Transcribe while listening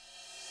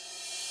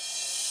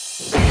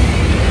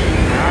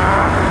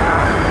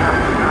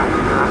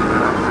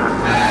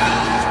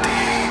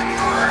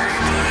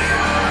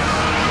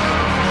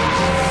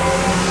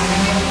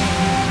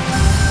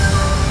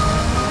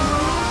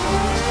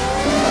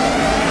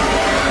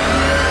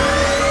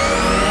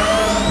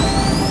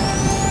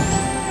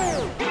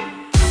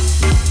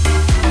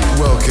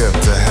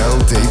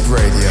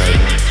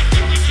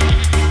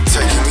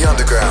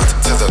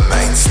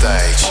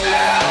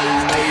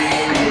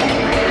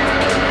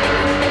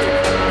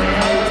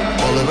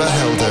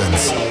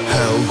is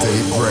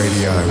Heldeep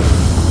Radio.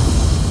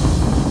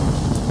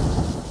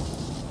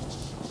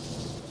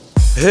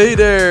 Hey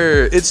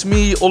there, it's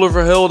me,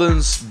 Oliver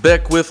Heldens,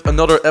 back with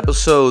another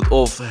episode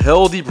of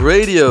Heldeep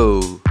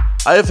Radio.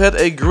 I have had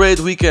a great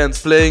weekend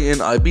playing in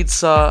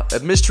Ibiza,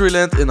 at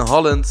Mysteryland in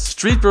Holland,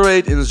 Street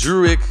Parade in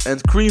Zurich,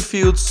 and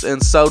Creamfields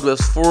and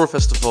Southwest 4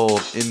 Festival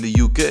in the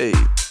UK.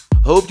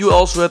 Hope you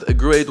also had a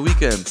great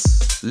weekend.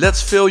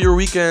 Let's fill your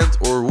weekend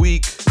or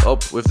week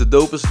up with the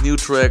dopest new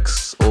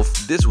tracks of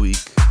this week.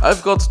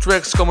 I've got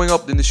tracks coming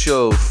up in the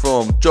show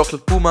from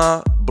Chocolate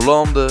Puma,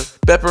 Blonde,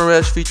 Pepper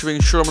Rash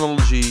featuring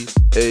Shermanology,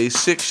 a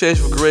 6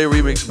 Shades of Grey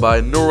remix by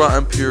Nora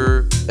En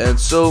Pure, and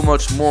so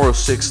much more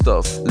sick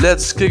stuff.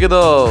 Let's kick it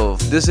off.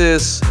 This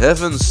is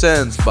Heaven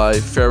Sent by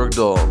Ferric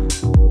Dawn.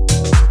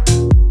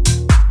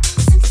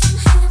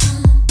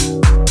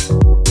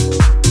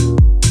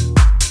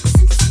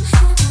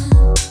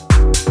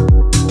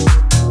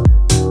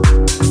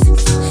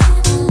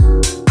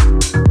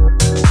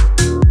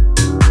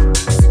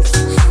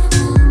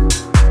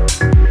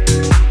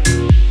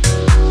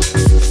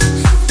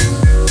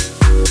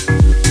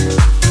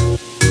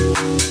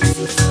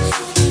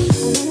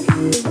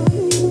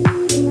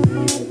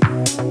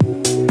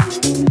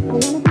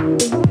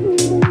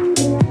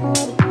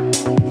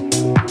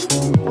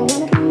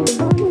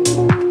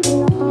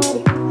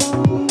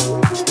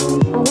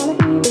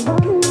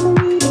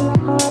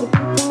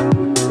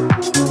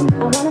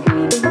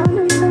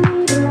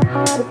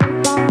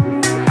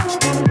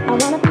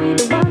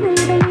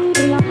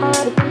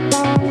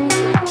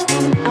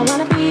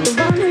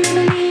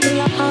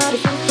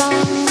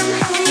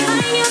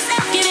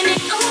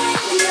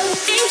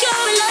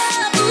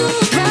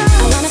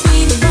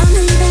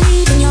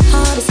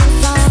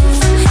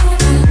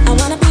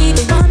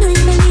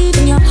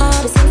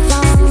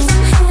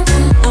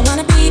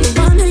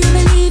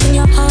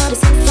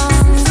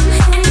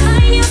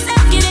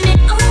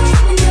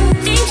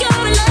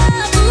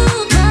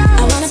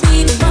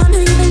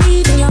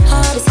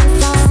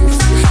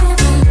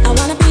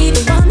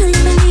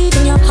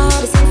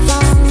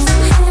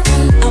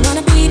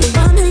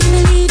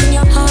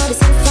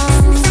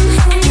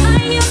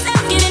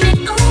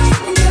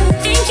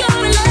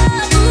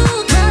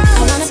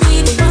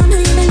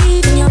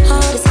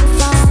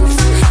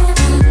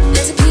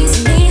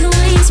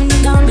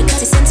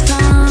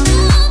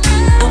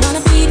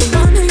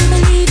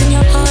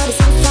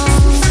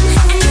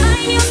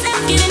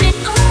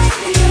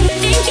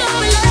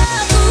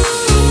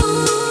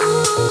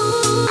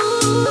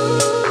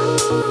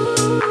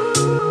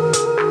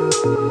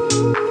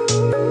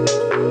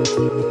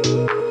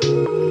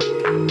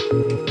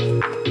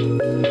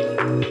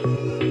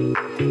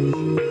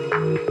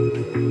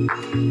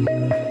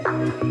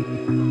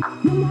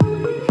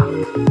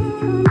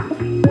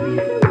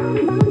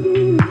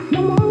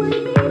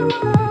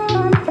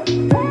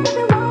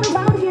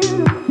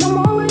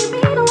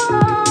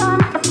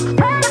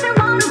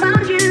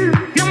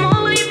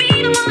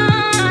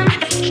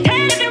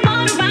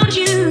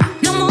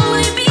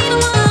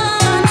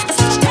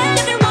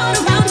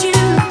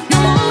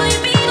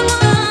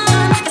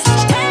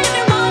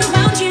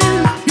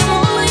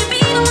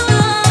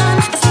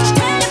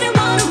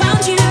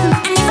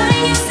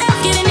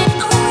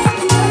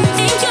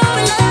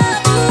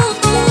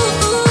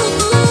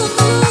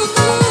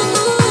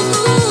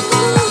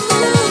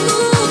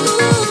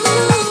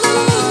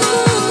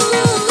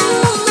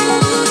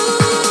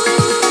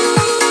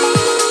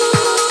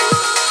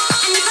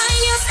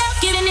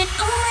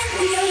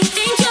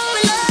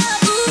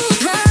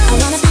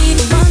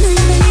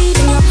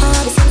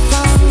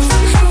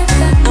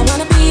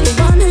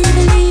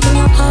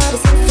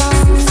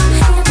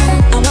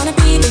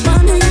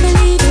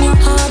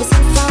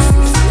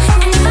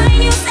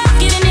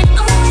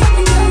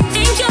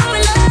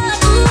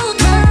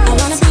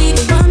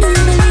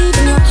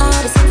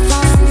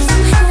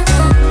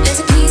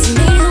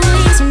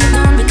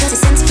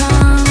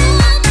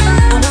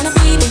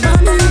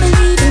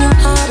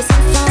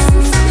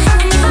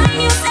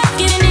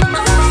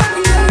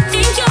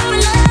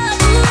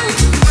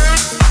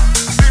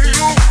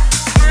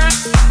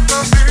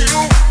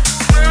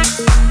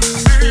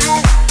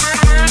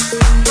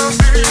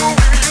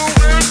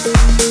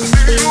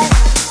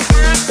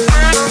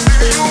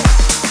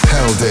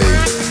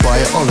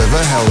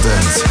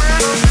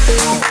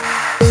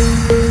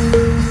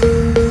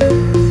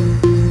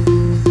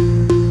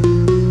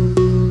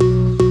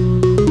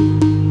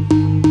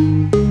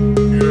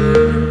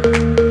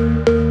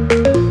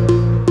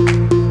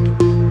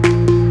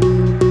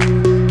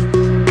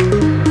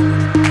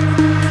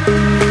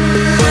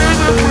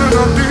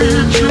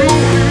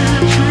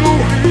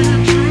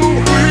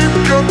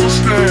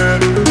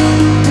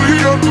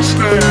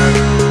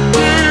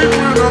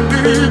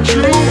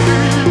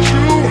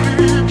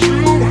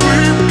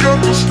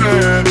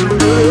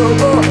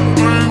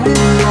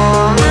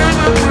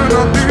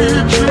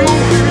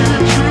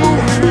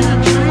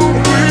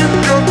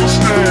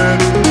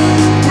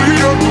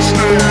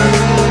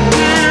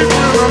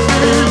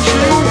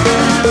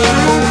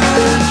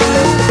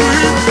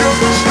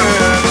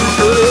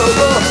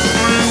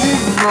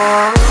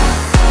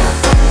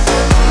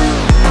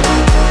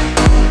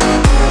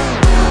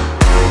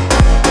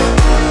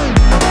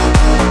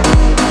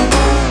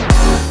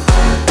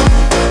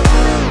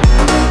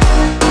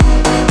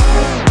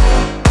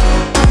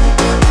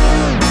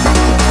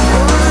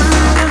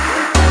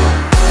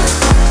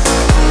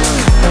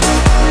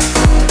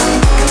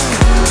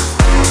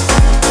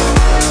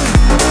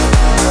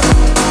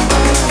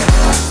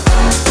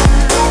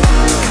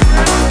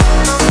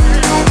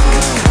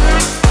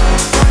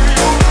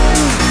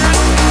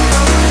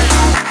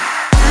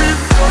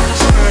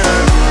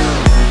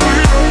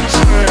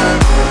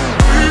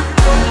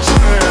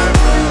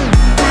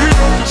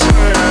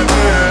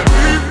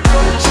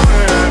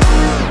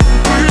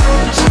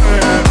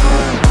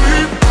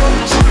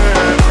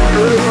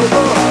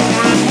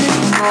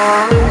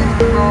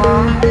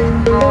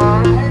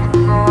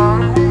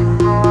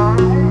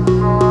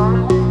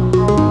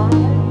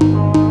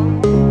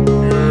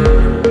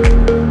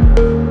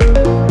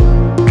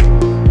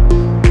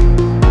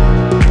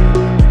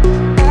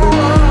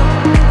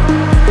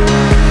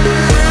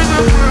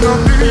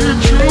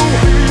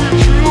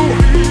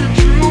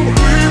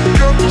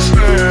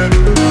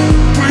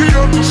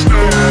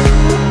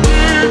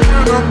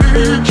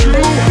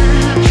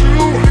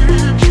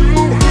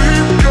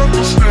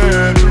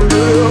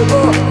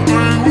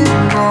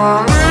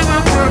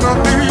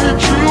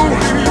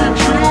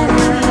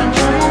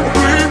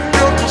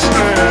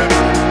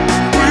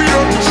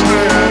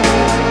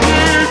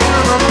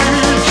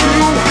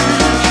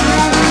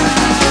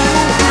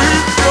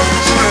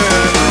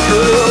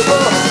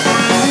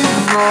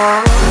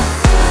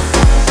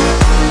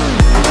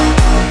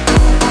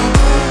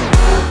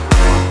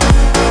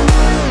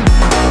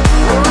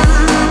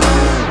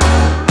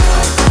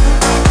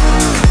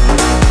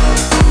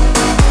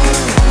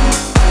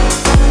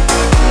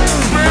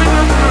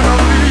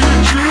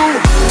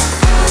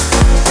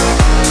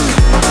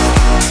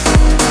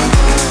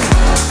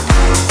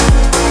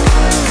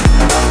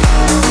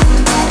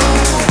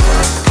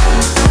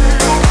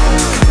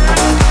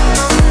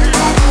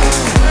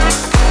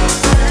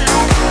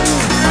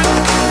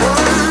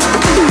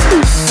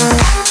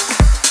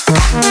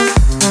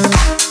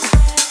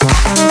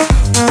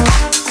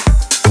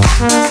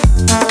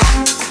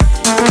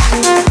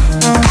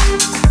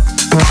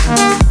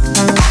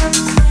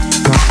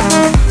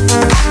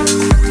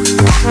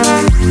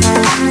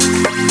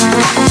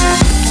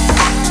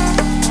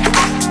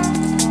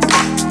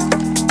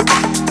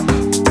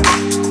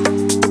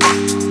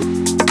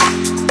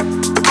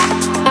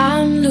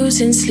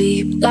 losing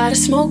sleep, light a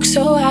smoke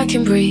so I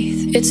can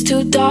breathe. It's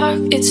too dark,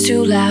 it's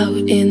too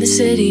loud in the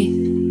city.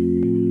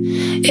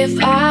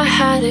 If I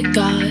had a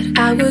god,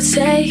 I would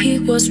say he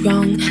was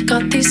wrong.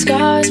 Got these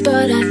scars,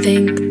 but I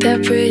think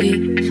they're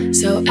pretty.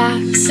 So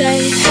I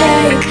say,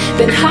 hey,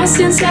 been high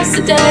since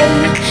yesterday.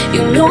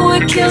 You know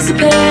it kills the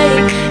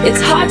pain.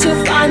 It's hard to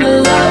find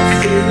the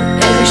love through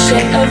every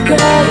shade of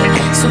grey.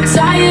 So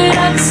tired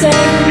of the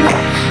same,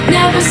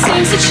 never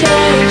seems to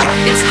change.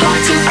 It's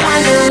hard to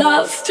find the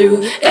love through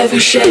every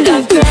shade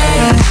of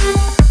grey.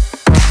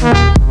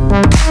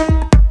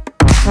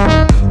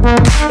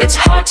 It's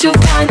hard to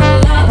find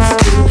the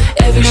love through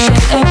every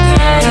shade of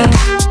grey.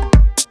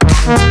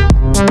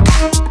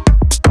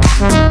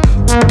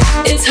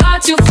 It's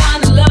hard to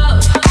find the love.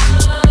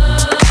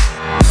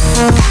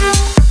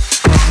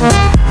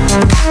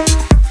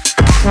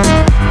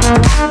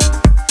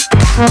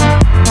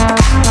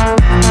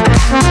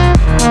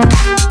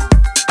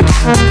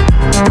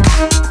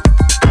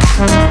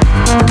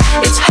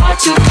 It's hard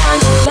to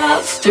find the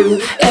love through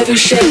every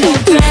shade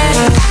of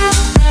grey.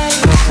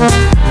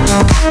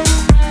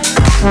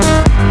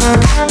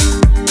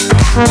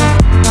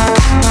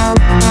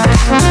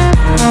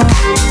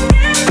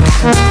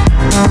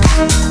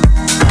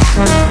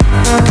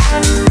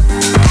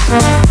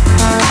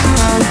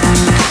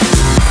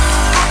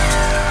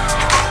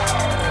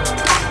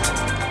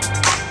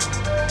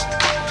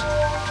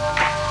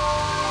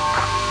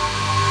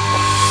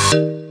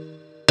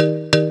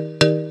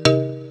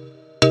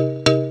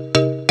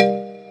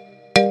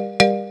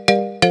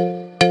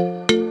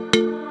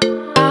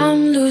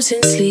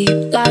 Sleep,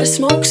 light a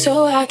smoke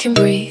so I can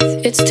breathe.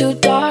 It's too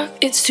dark,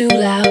 it's too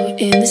loud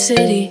in the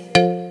city.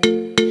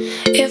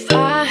 If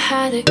I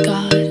had a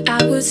god,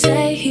 I would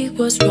say he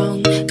was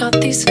wrong. Got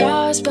these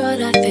scars,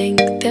 but I think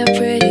they're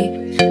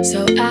pretty.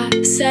 So I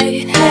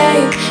say,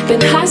 hey,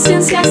 been high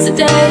since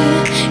yesterday.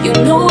 You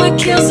know it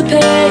kills the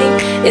pain.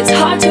 It's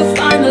hard to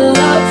find the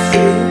love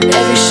through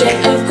every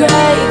shade of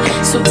grey.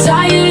 So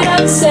tired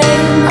of the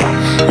same,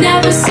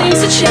 never seems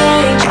to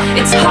change.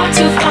 It's hard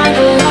to find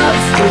the love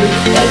through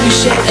every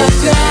shade of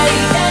grey.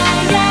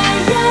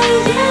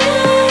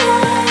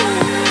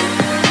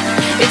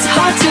 It's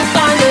hard to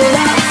find the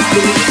love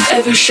through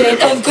every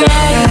shade of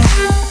grey.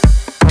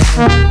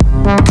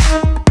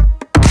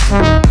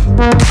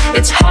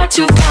 It's hard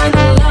to find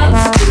the love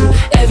through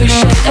every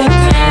shade of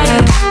grey.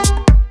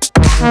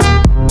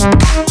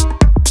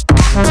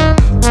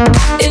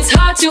 It's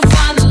hard to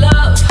find the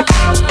love.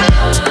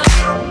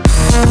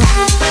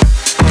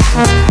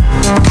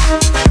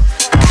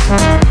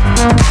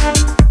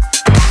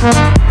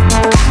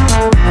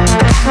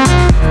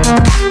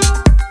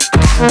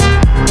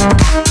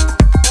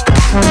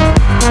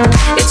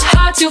 It's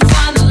hard to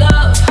find the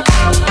love.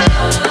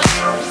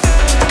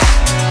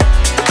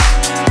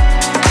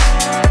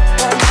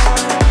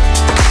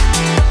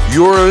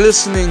 You're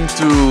listening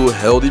to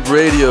Heldeep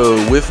Radio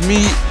with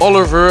me,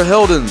 Oliver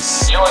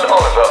Heldens. Join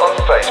Oliver on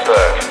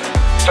Facebook.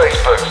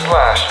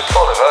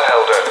 Facebook.com/Oliver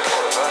Heldens.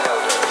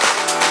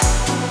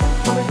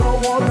 Let me go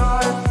all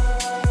night,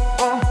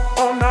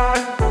 all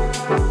night.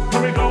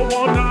 Let me go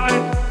all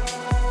night,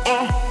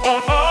 yeah.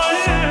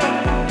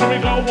 Let me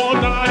go all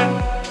night,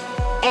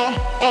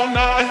 all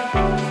night.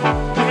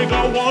 Let me go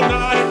all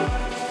night,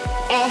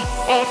 yeah.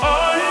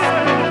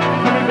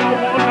 Let me go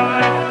all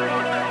night,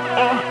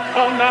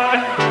 all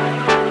night.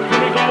 Let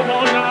me go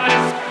all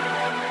night,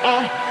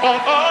 yeah. Let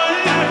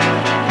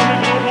me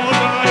go all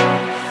night,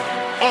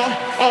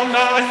 all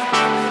night.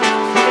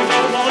 Let me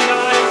go all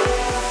night,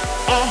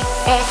 yeah.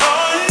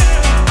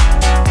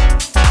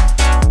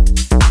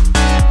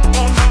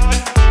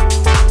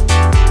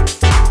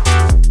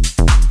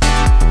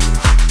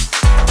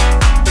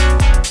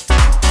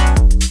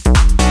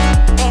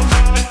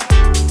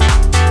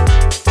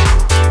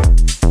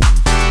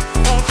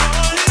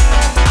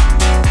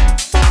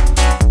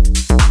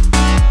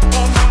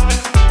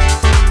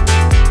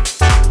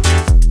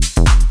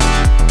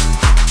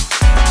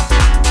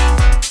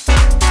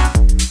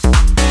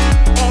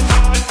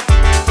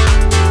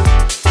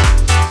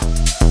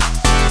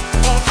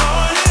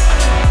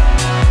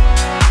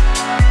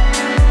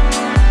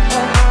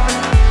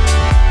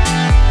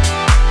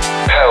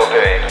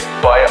 Heldeep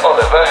by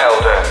Oliver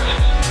Heldens.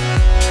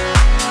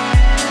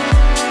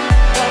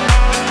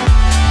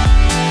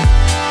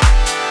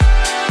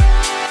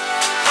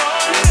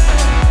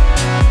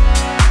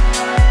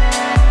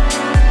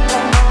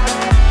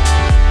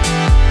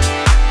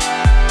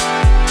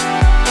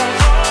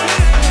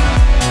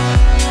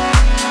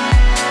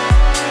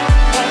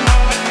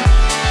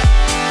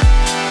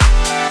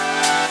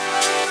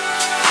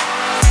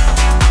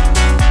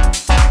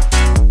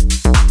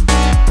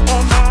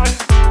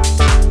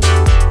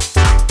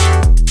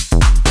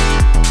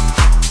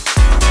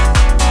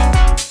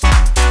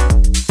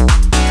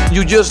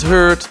 You just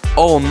heard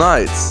All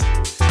Night.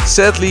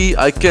 Sadly,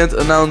 I can't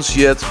announce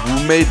yet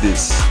who made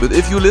this, but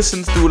if you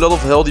listened to a lot of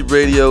Heldeep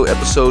Radio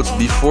episodes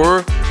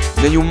before,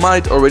 then you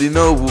might already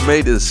know who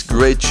made this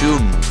great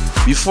tune.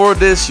 Before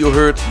this, you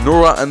heard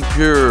Nora and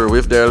Pure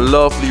with their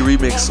lovely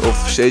remix of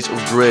Shades of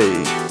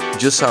Grey.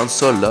 just sounds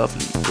so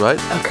lovely, right?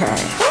 Okay.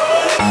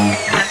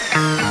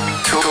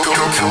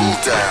 Cool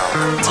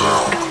down.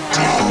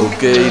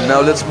 Okay,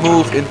 now let's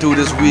move into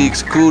this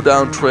week's cool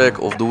down track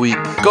of the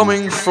week.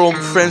 Coming from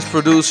French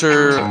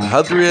producer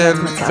Adrien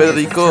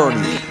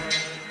Federiconi.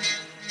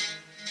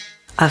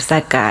 Of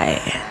that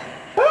guy.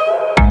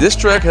 This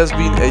track has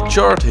been a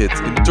chart hit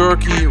in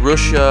Turkey,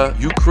 Russia,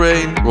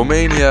 Ukraine,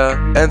 Romania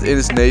and in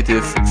its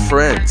native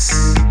France.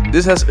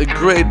 This has a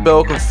great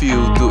Balkan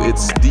feel to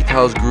its deep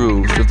house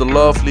grooves with the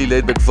lovely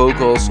laid-back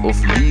vocals of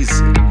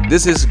Lise.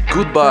 This is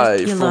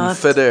Goodbye from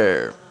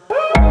Feder.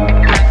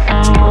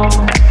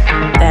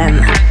 Then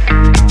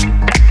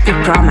you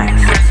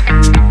promised.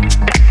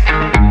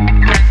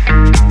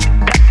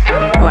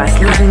 Was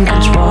losing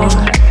control.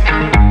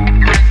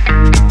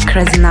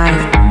 Crazy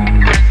night.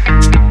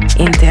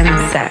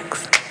 Intense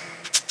sex.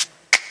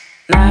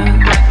 Now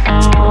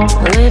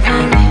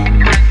living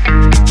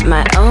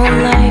my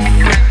own life.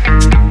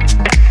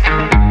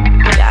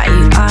 Got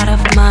you out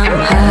of my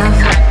have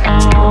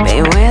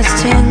been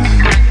wasting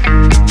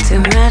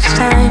too much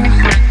time.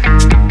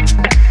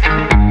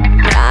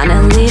 Gonna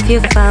leave you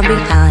far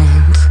behind.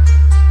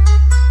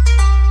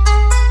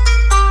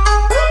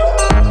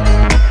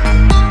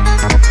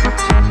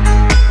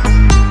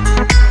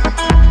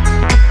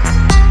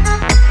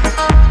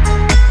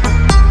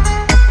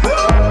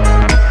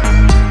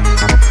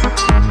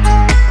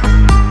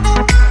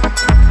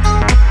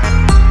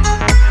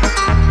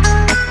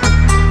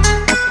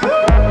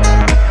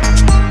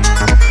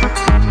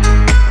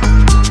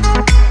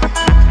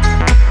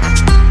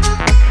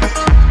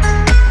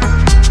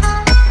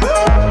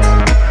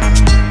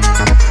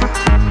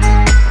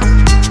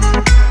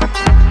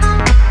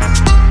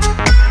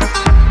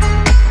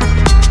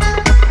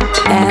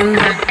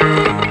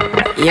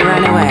 You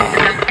run away.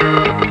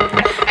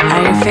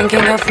 Are you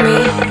thinking of me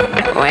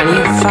when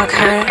you fuck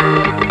her?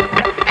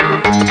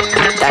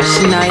 Does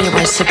she know you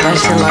were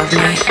supposed to love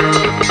me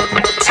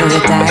till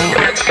you die?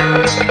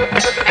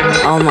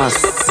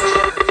 Almost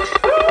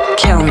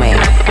kill me.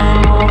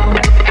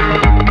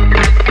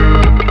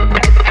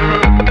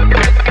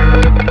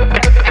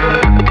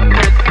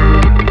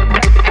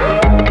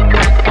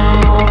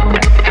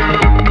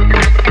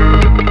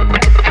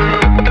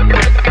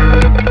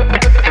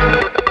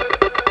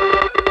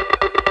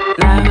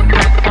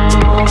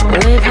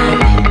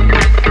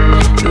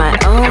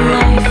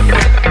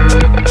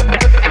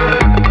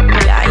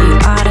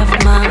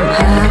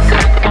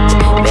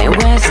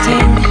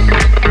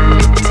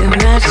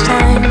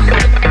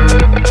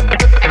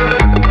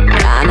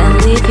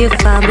 You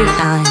far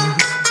behind.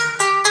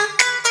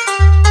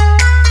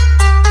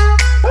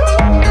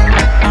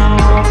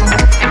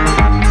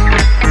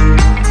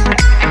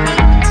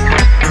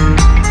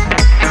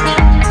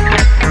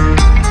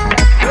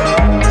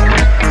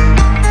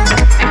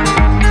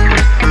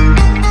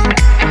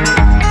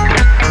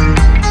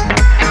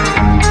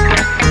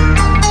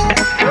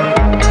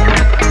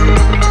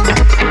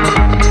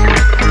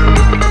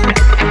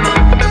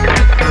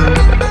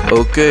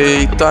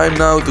 Okay, time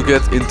now to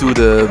get into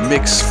the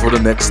mix for the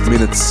next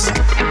minutes.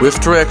 With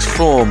tracks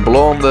from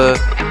Blonde,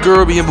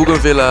 Kirby and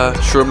Bougainvillea,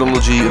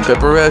 Shermanology and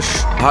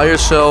Pepperesh, Higher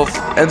Self,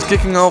 and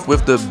kicking off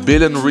with the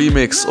Billen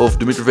remix of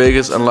Dimitri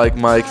Vegas and Like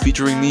Mike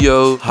featuring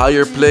Neo,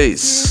 Higher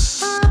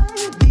Place.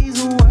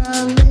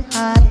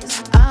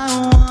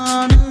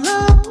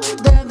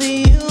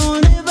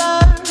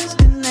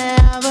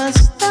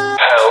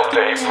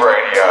 Heldeep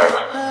Radio.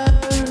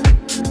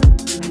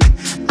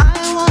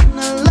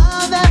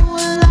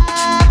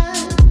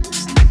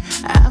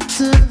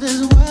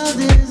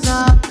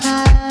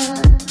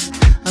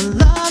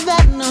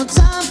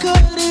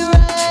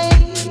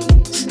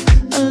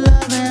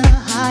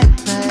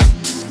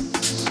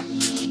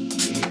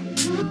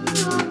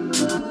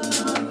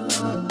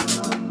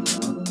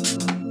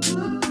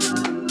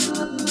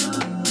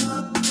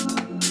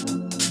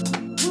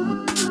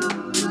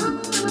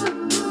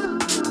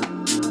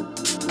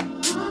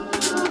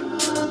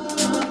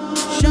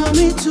 Show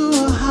me to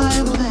a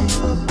higher place.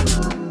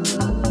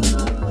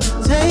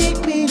 Take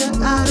me to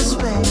outer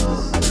space.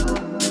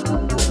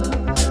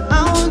 I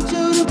want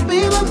you to be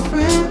my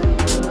friend.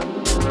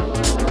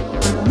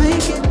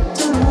 Make it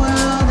to the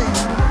world end.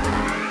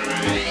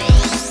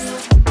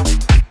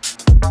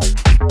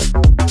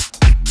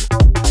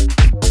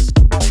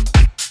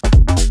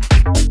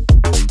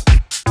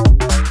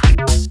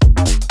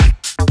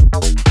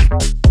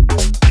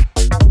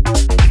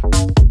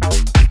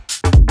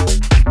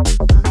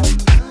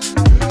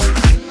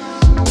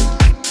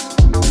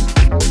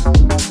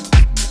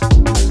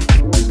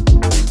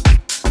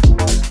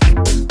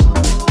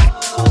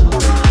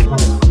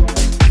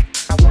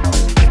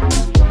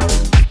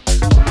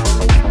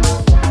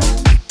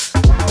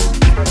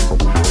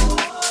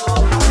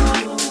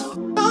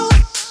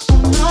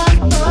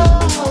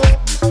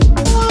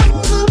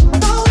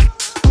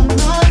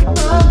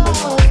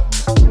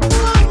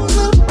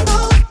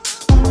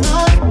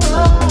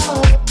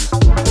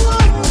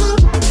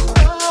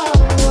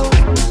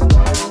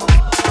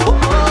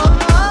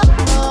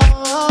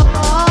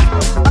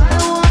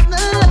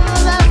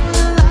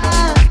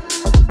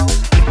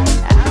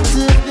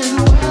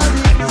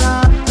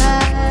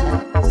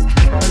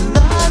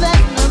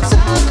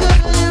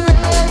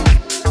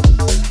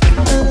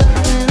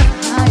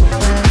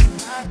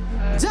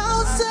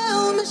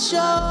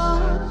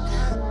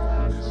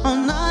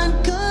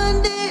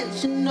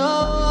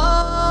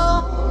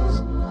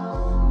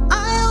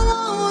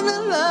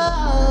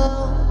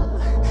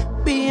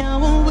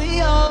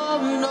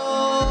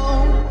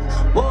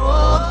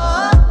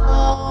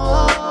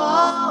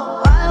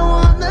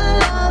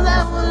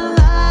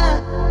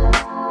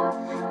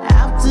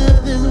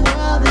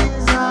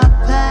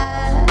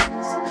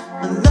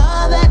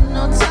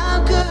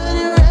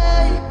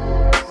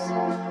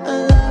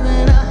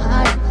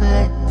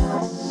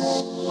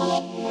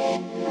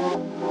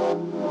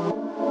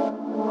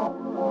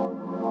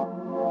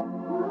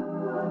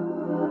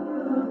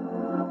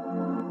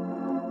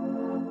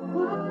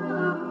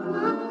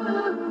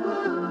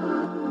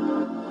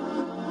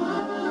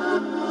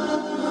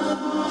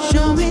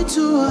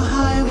 to a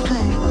higher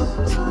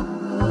place.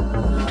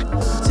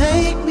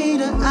 Take me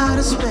to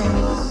outer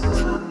space.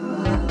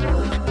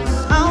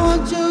 I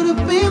want you to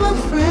be my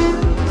friend.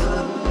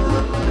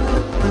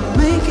 We'll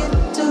make it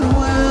to the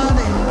world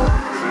end.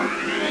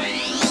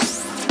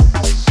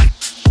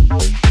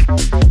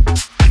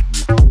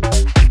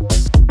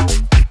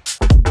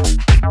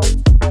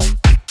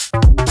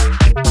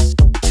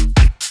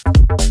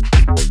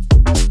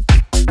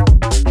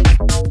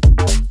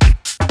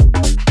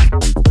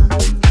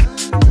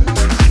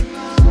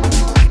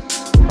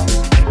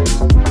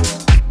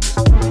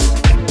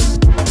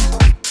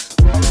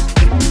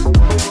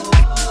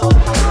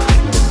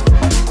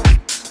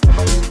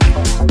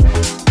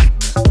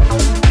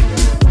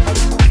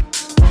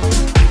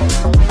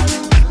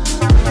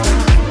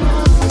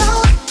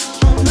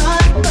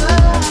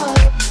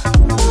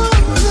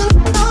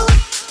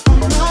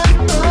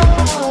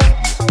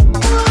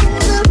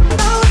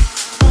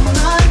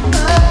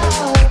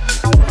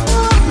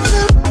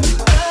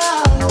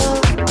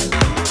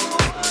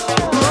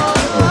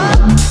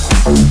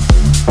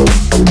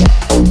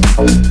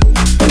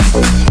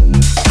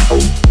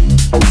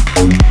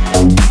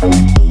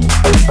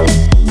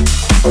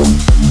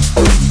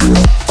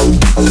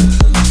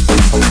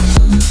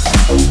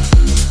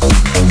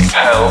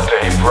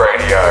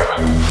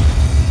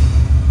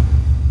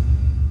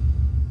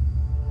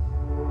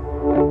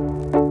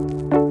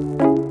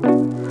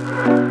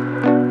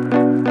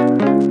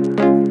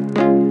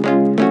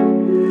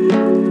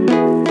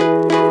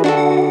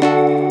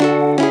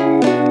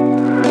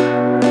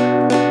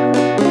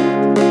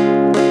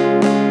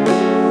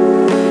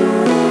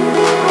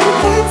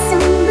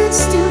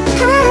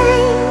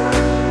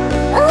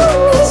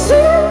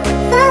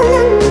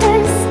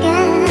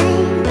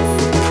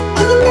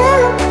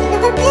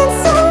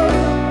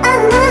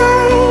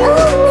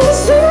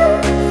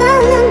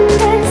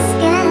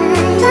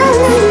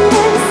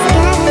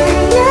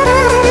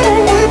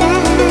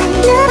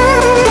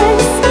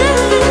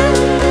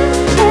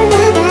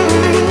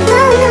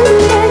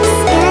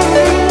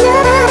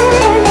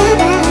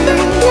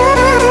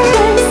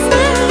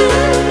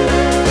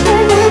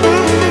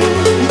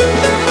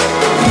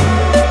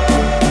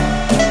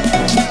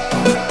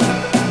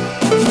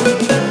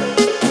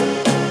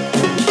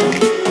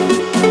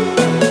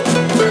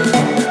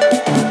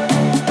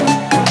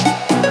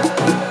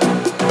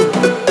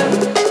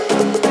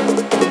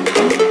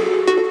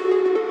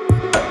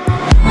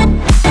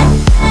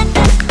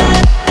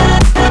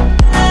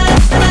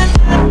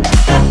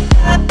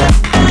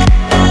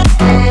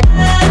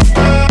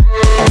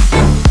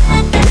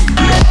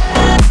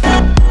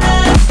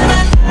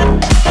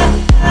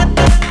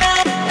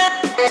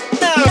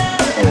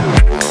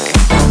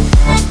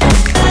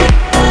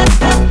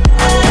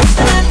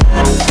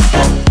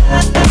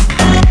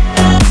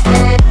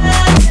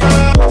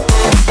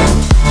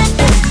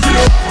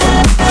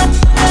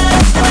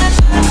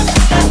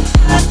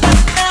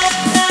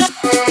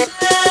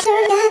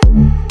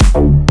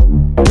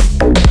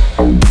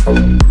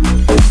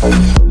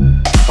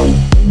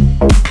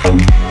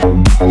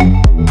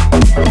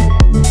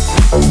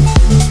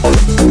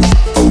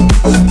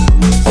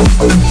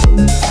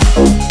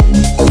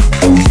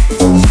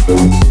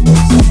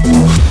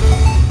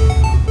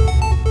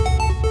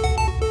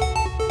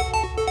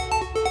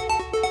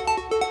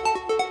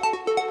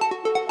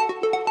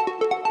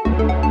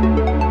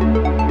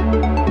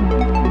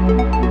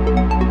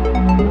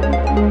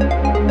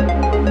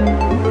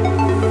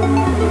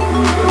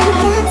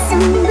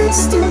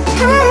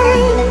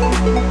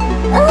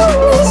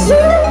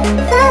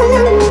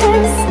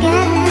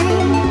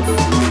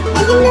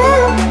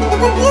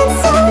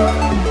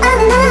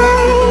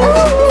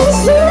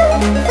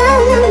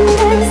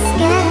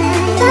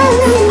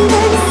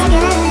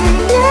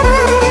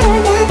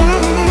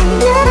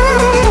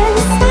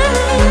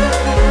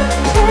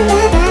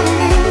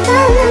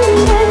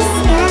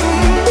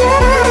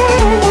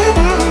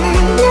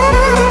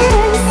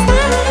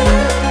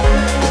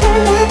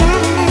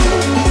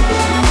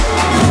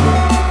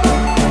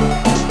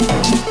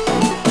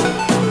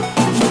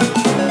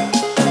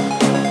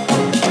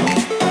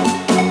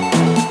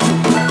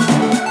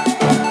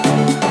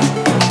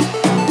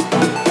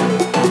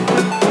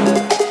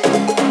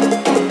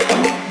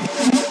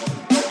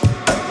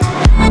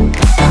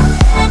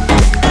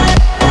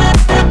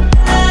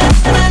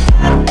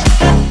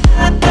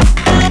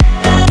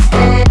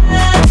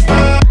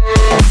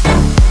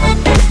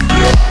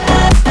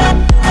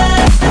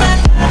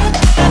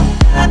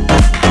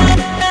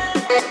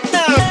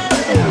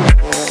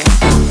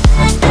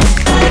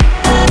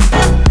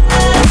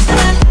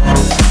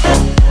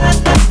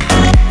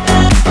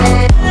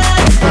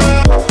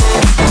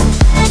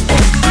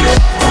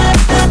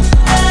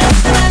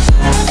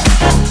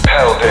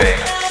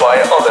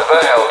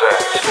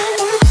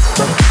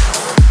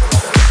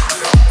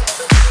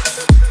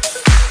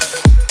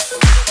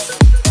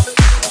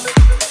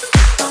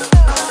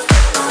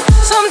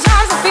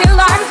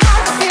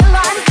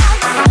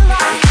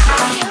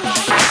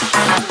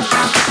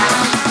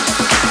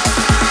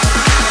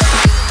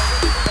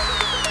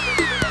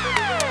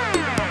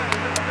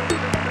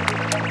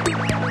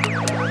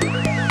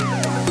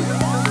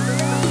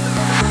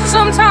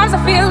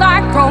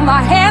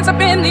 hands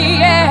up in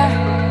the air.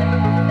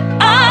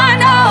 I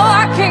know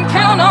I can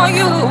count on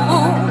you.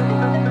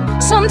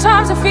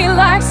 Sometimes I feel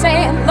like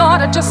saying, Lord,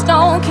 I just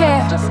don't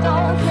care.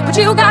 But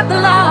you got the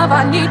love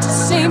I need to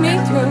see me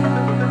through.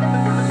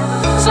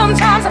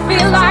 Sometimes I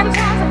feel like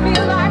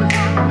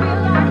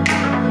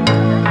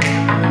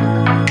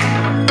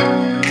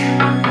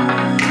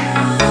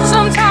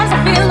sometimes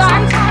I feel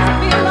like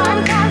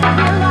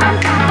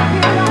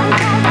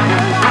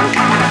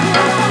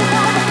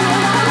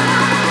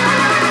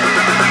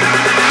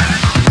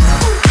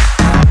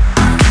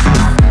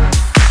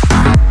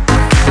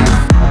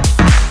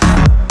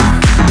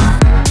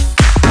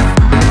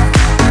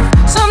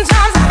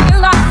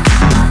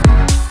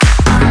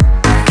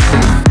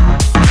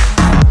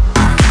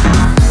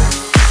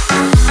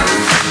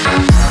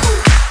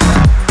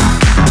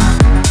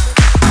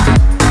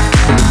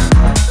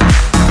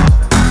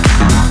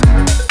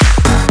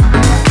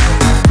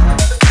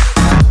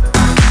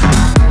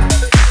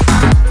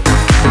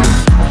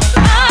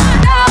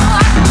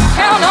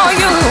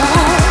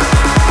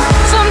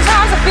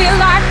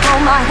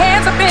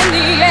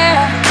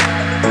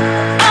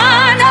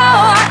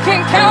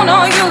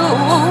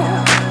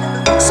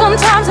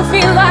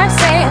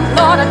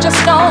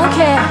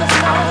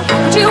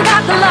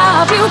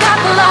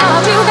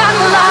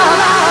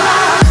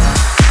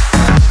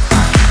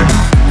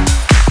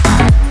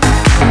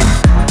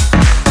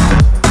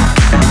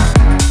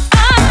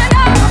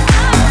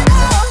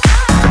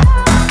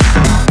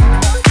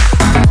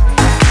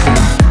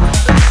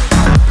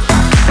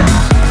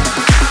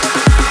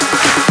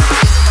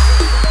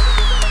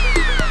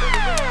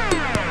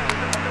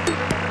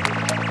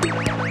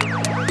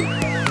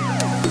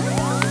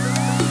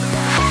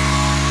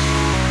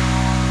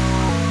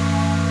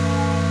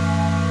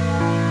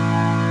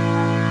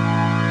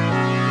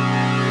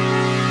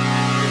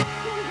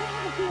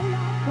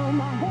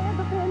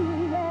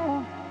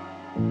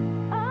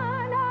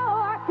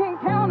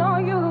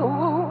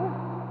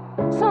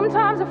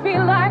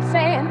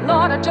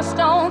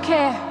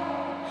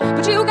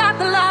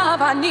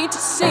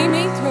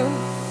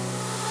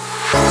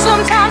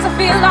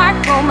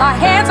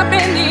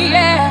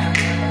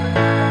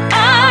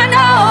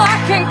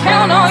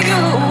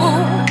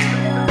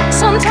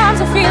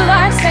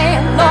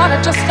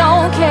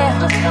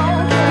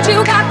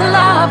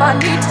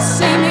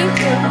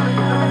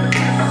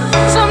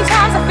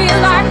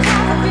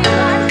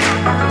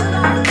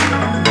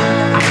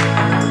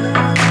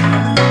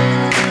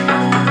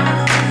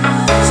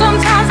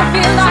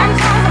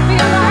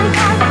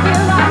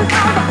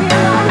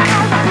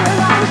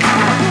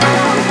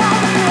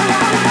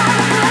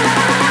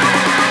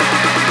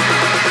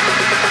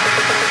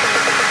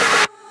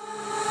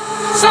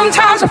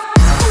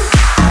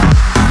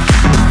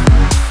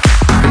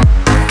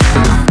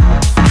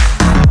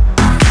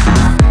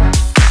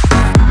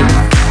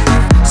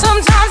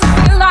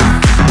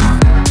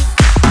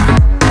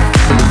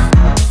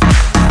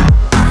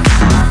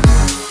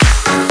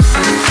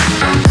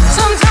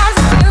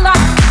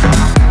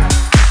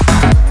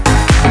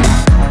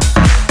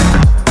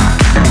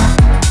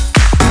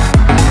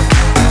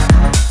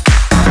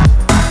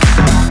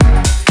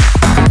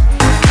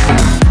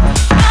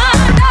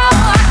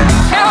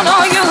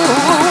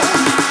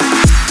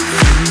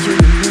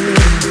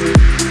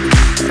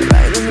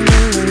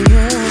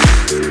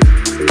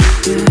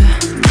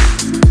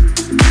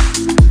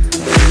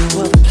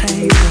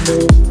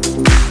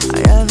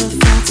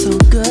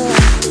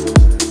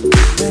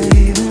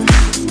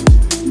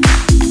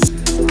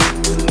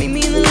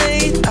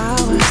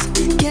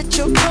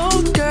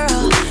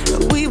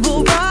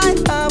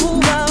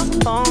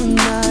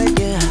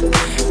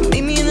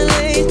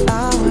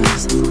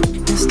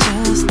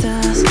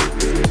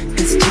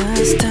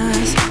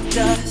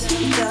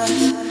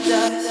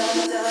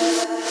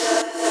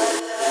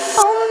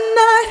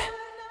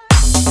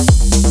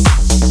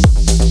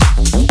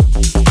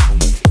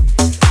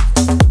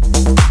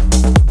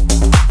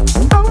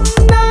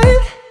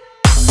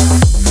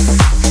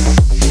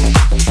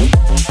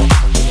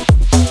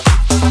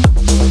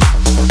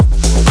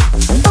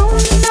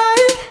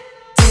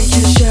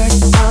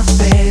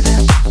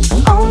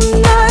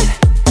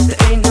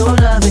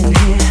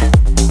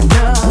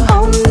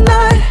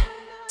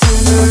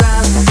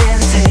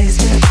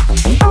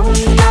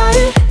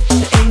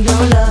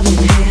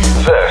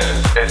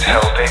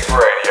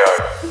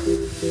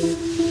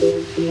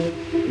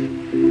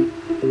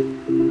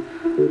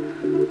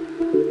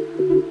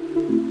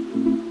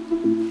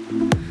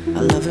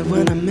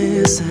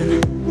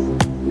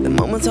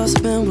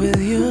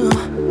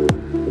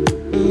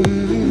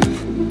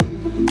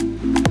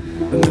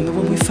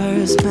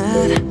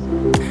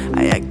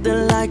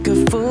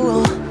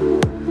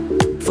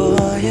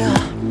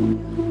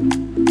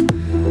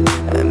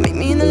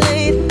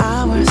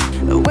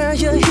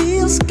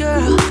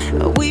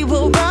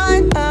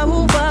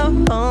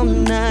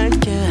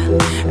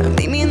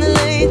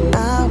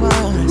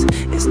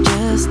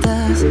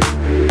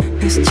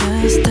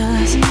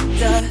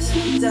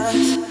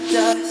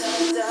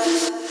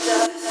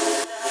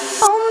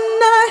all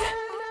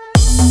night.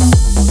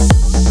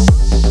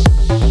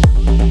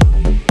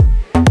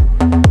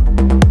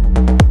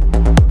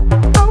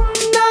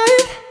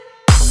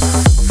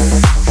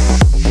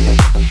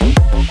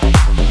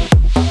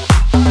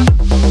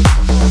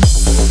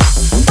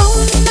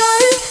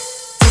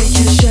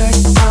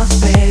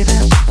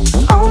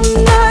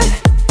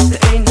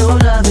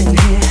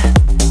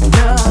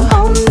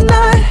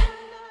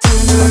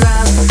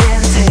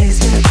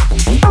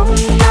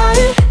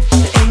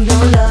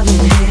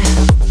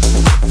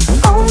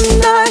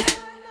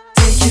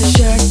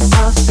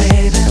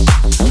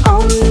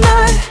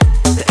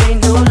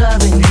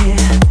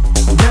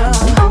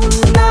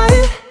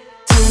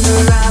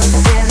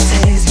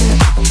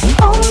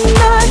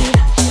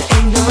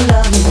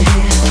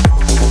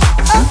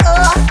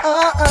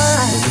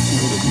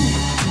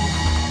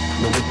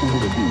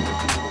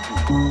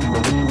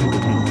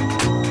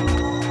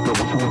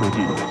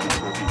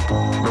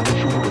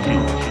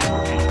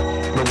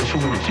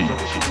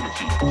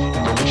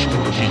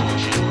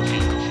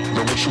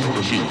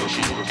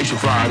 It's a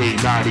Friday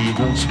night and you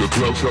go to the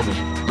club, tell me,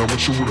 know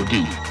what you wanna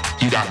do.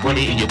 You got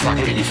money in your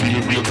pocket and you're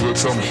feeling real good,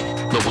 tell me,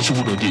 know what you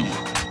wanna do.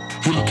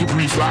 You looking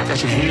pretty fly,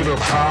 got your head up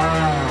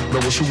high, know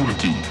what you wanna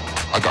do.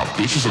 I got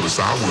bitches on the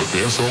side, wanna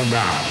dance all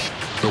night,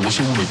 know what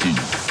you wanna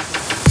do.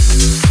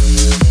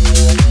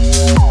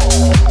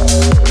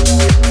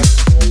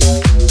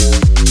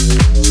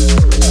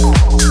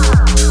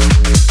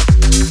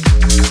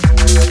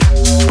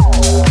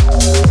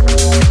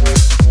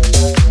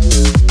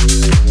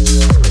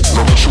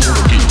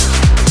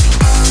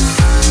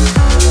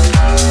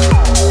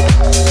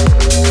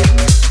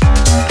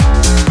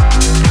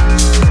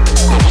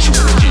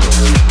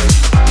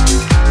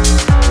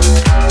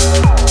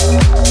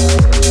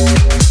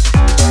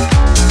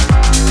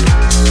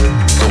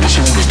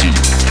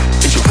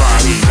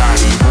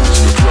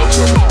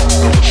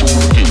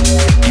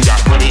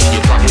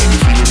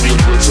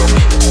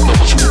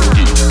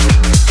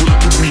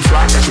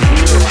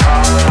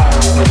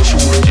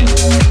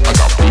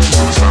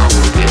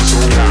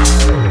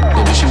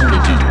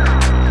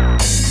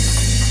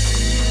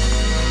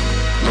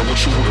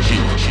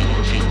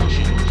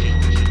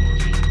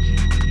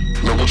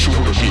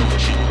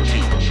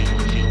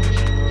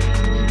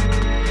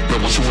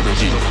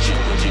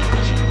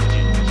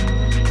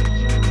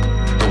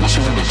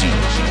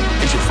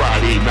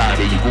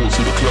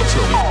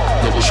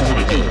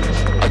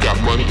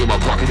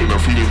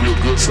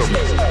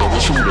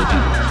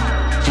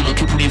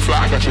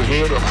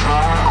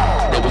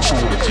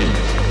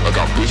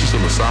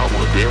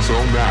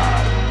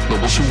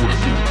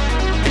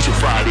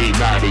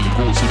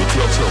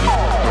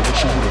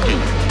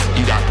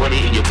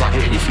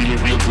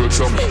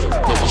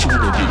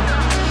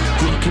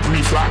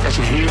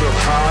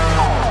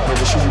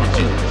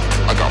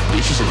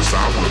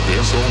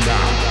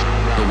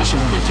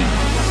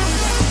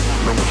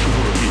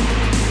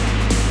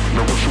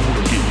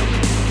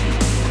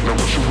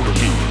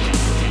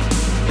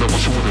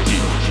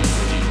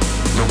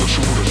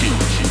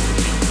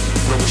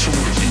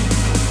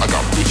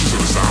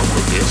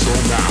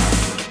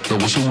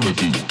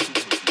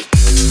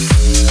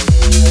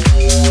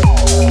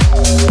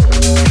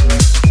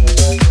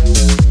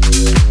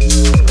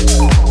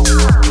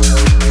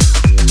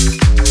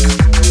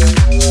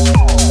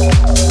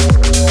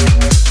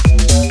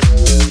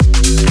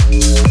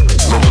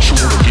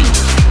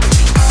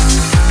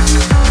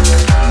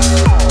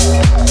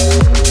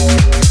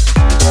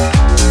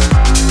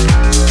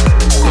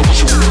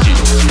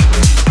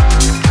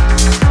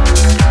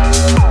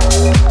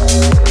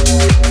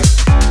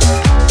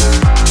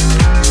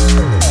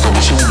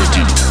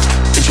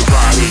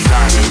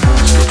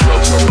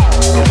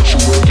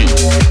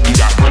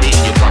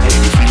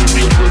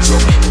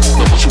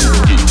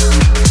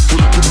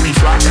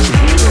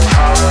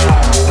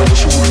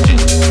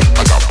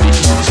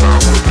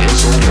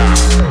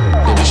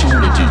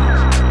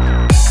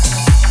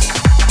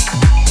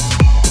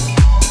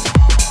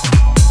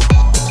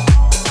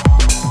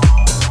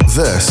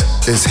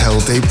 is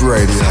Heldeep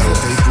Radio.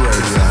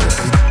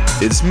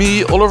 It's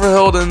me, Oliver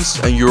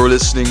Heldens, and you're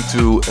listening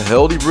to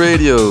Heldeep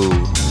Radio.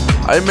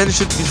 I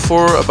mentioned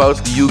before about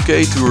the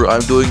UK tour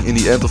I'm doing in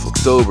the end of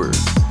October.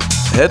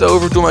 Head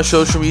over to my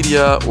social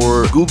media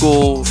or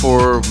Google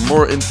for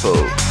more info.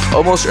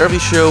 Almost every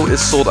show is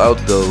sold out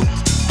though.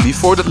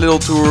 Before that little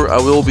tour, I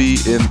will be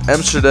in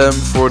Amsterdam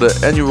for the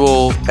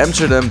annual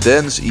Amsterdam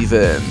Dance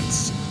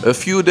event. A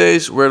few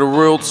days where the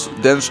world's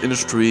dance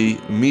industry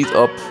meet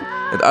up,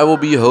 and I will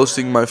be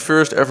hosting my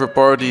first ever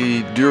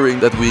party during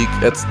that week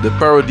at the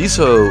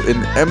Paradiso in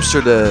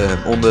Amsterdam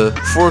on the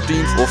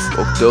 14th of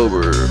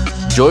October.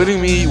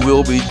 Joining me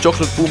will be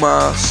Chocolate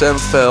Puma, Sam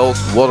Veld,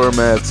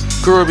 Watermat,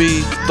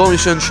 Kirby, Tommy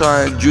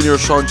Sunshine, Junior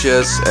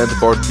Sanchez and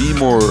Bart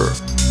Beemore,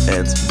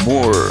 and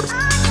more.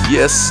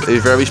 Yes, a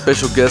very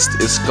special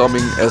guest is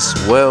coming as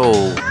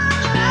well.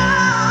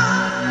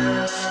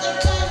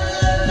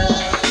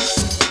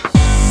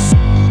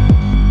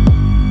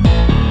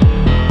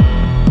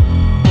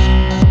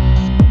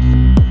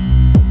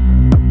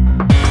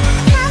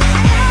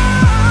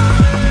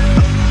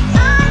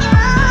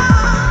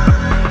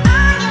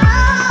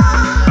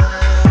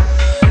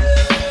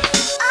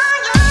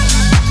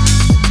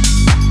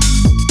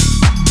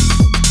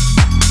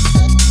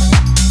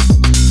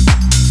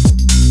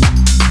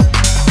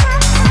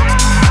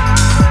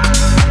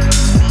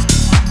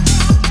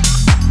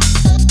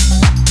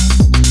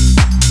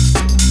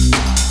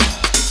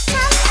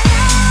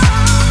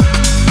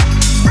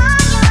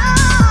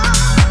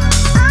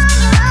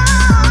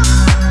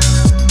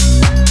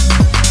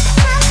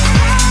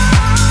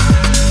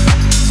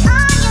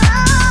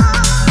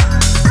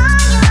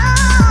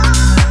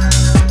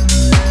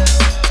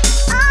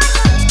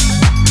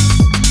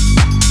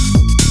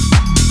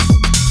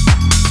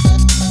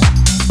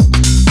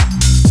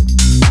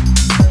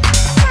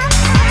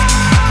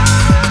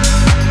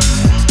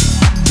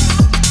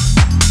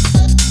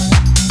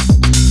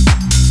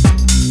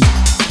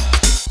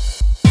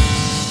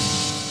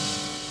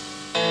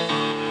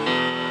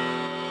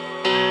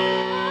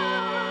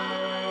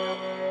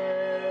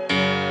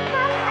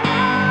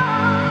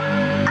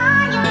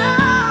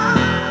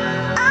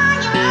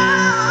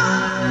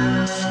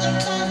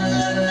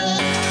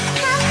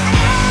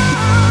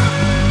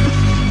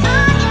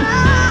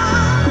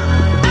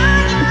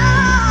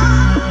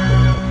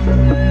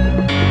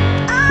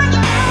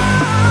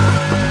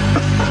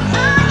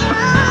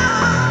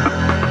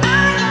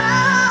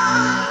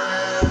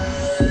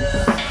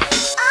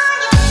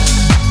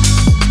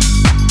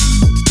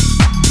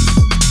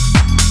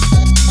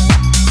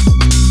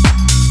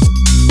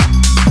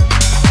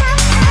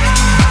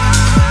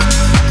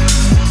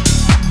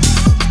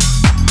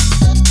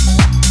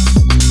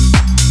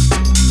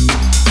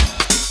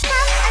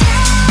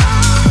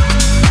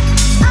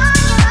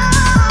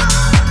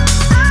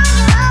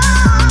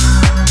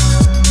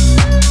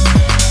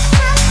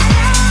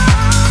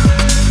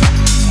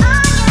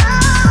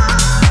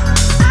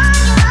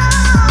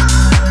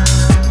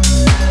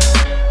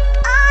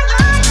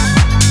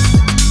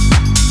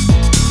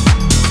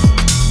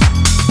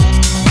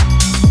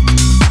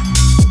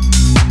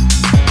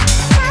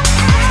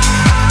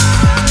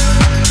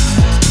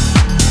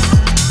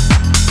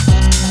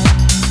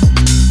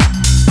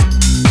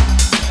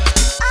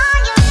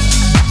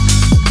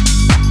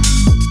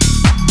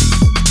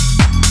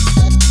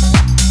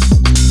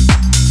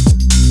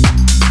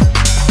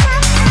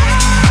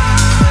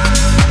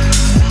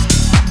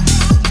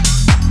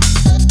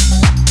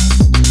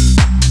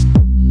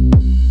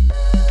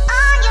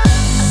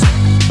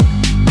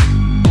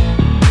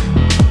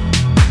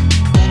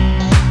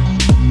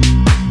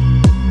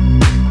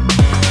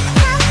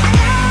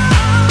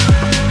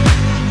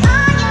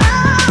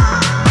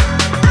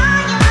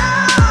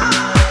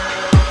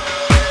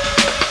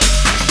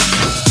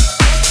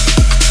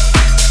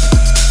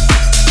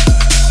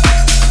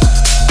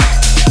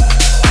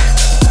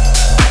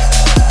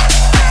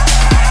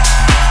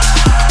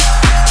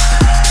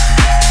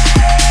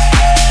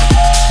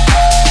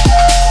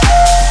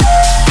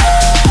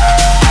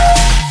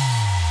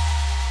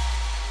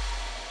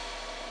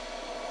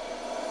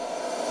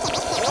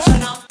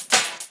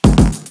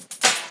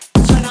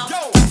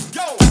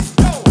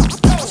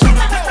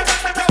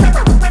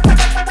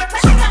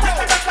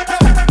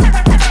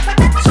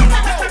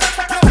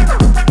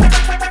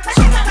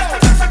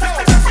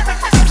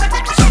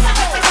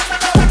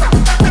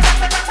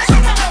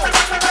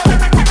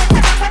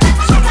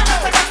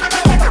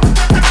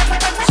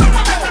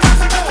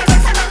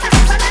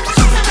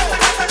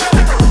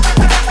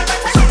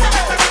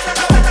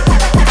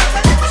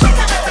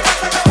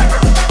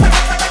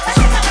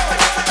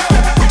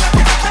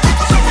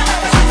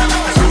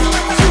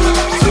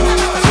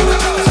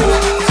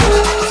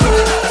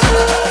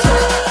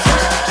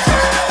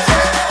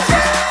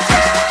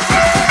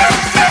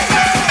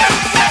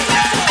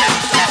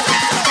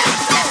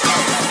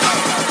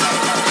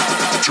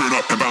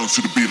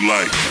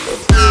 like.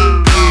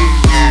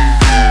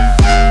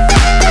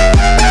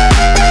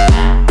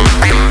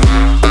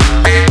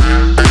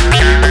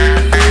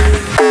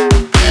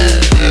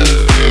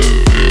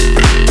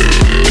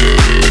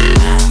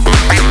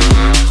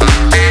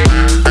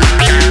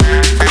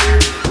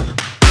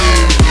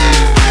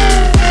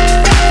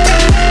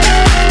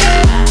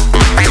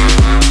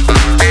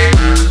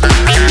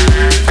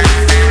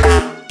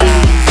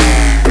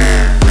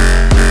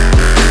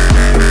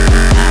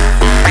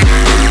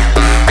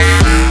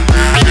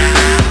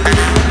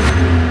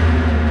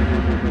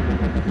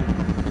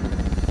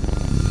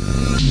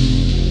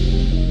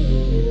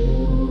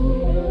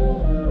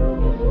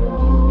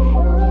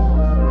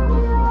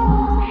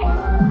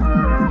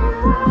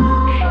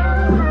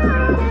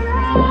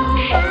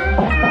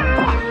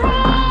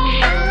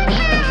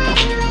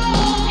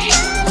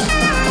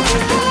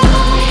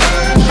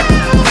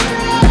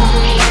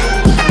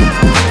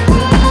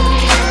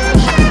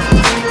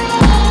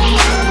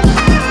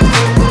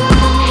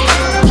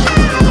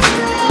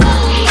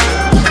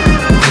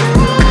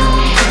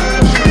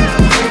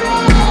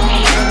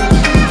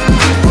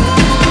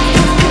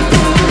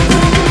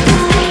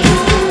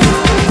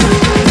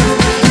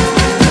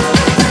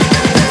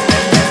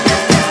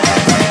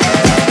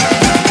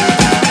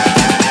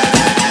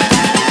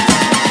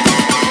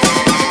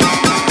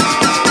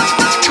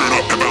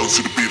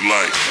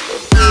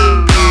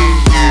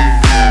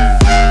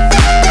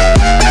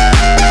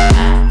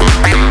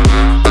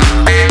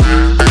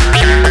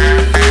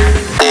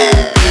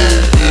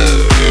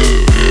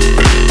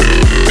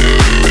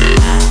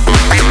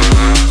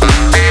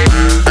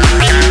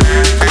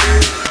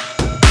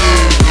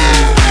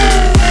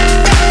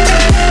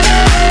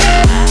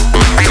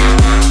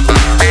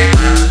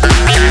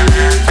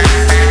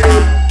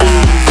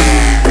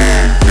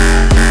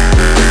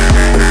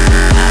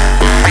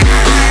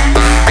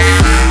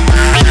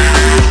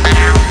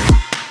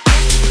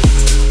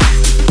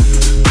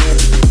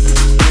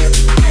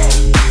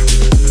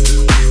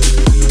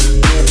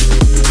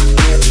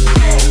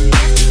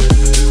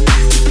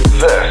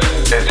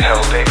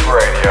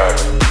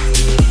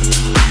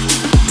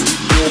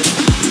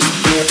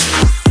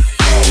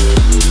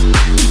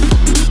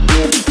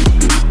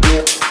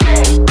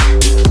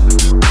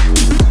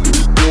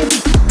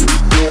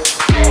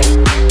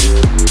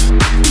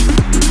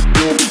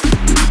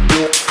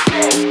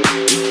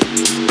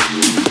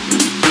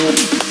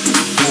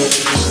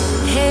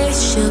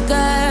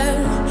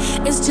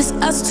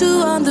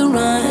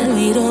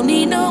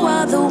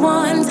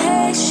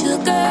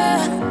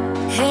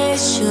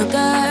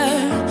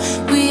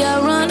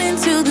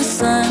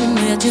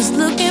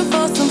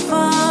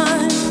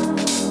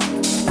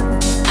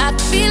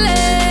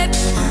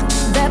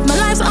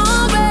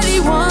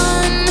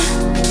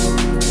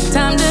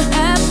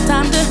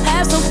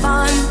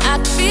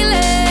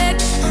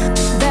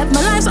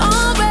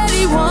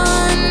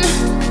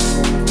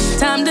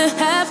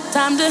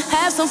 Time to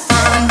have some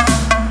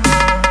fun.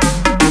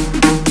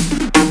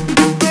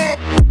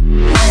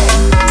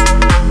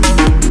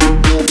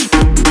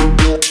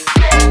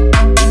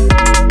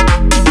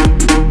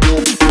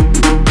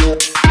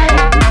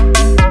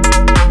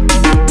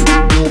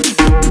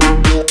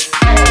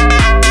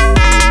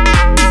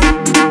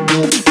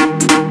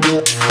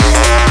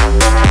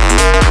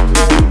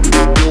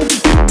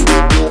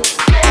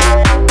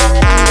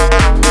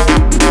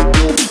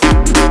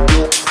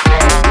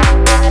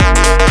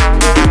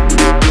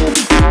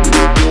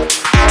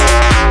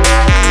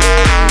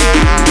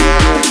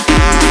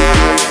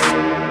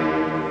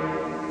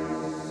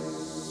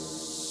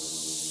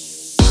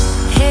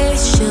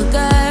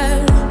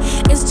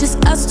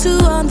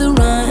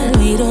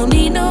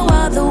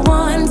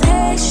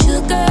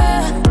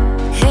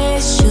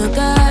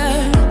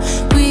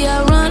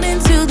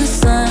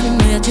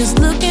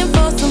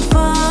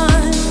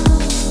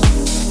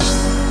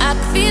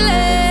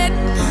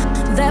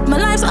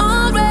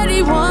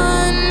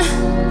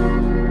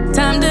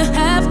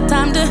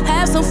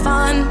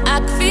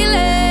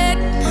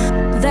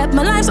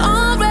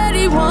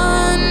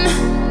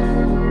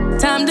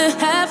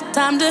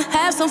 Time to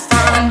have some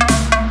fun.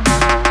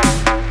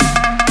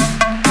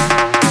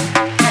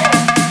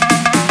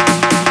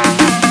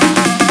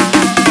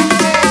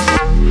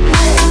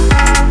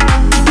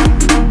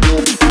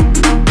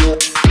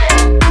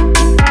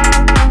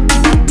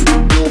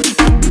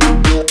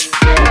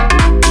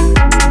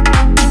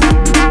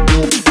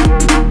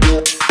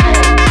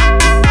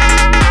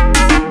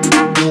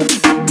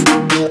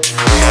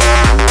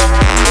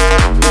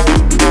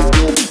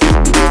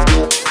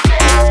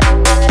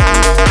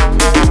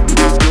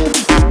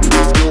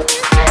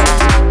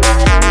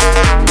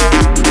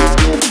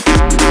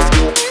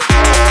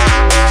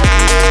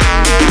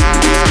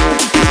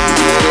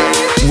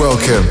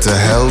 Welcome to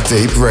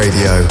Heldeep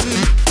Radio.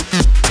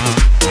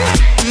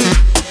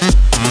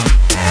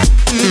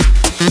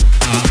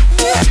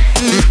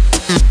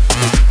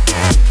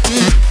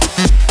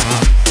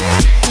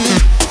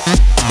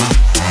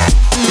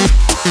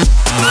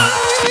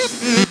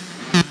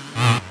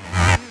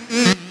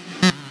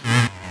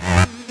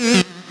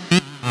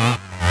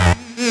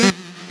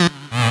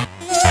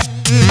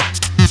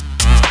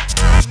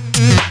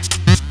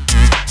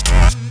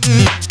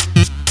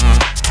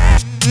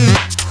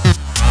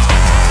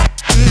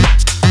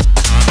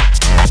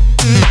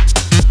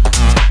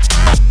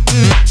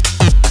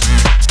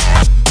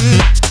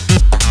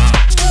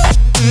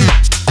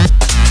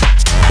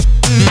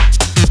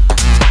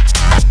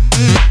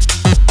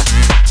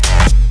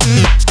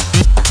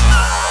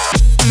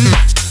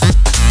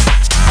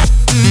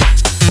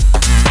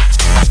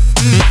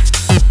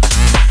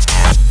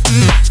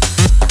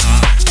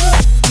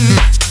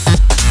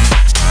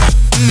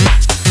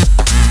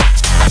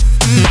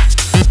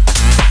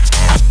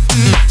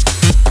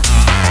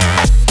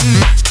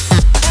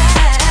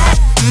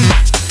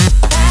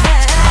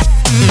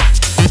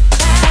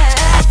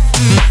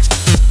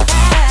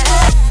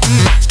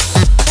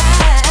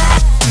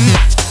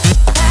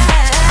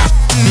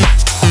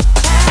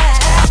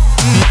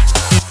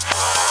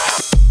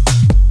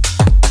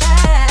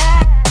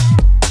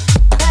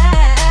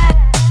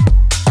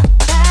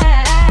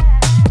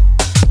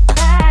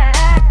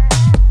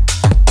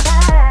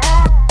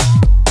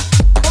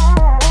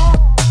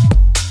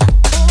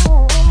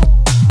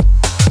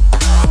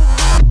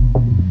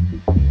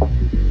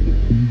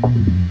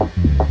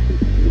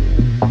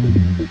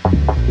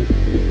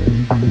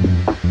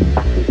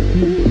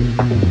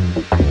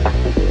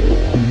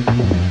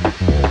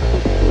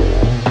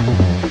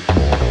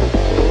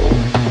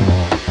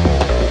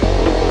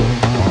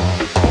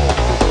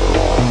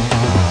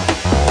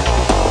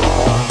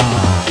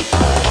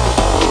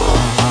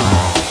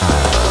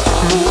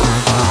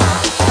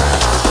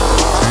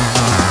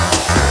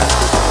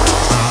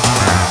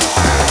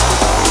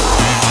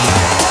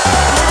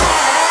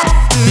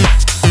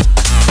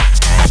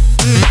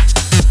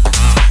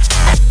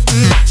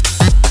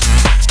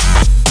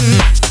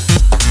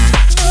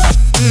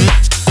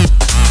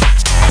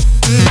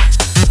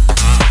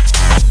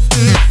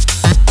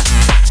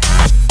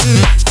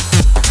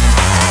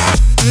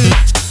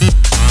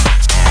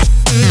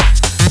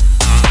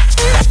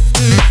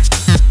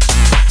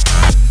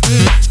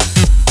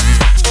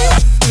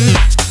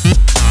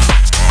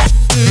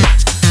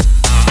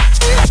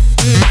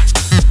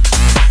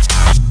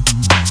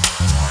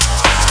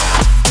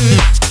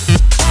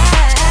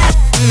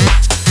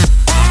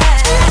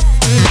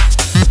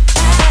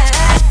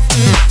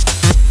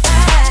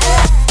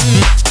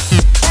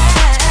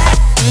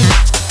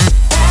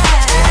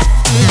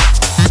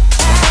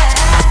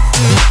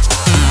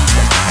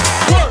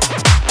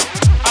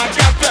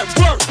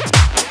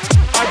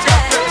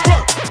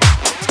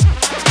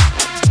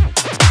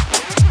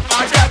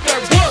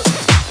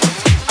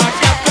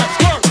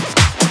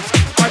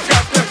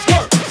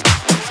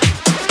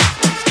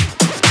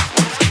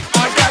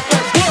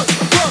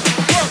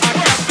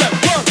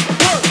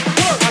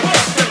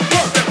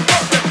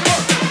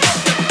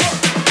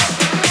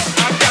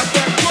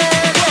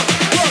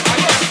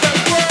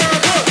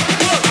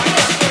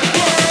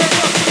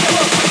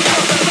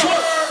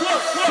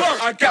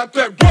 I got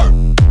that work.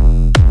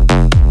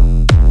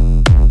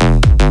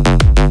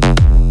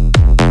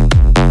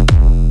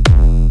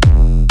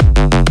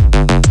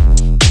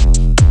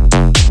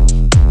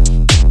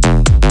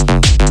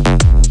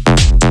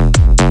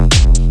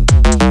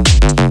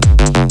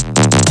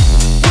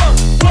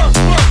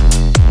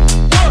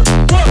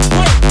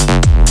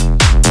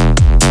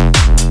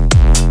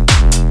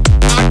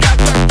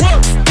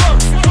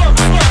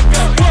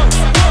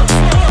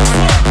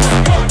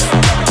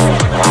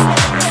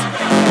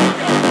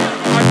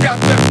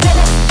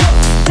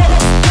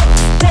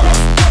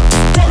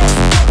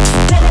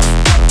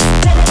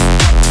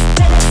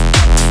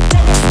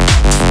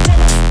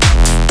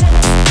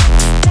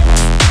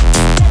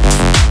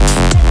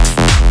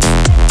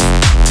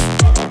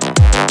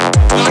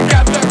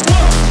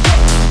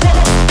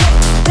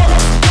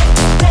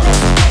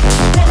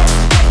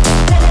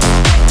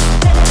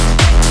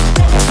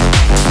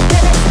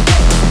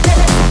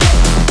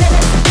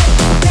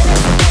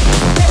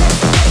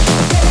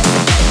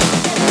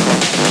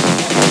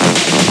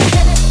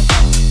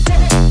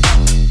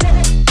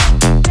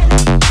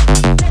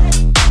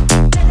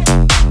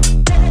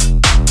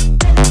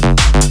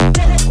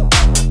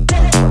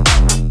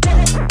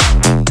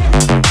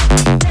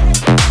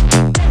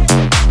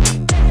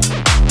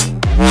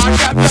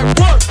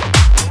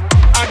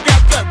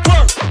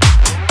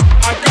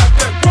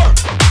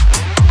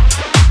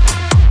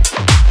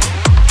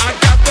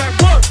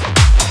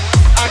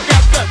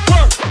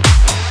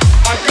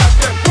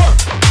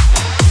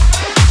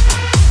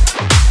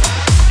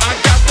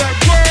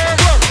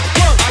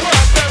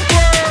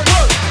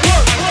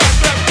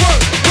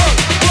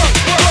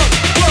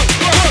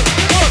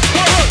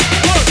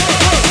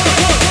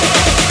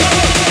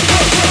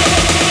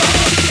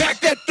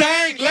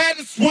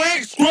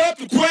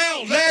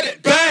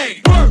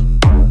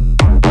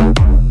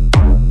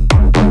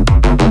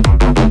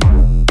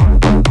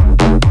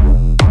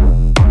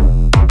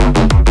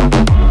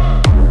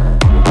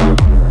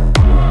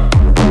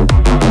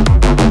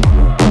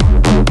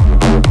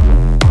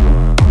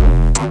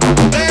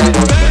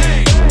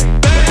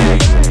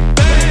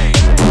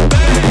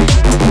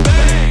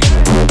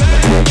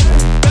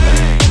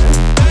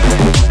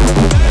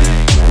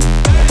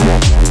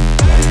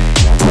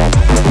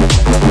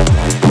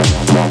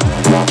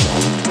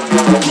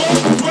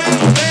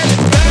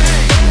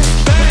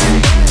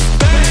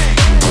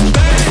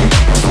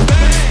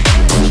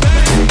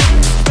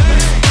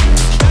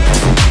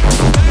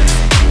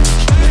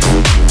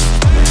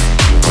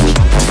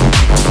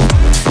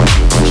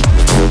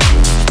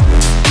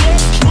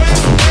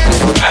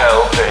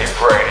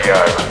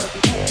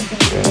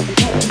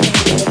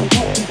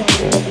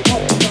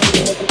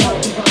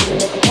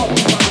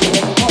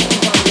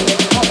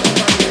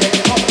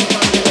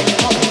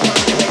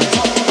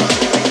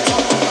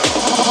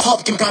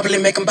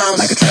 Make them bounce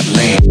like a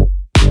trampoline.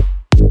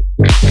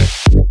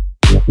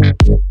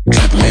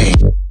 Trampoline.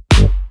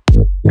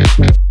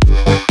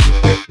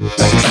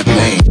 Like a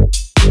trampoline.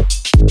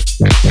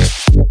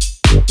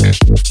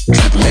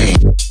 Trampoline.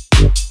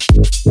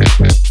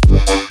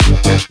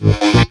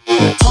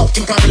 Hop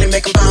can probably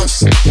make them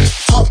bounce.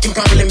 Hop can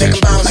probably make them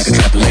bounce like a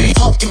trampoline.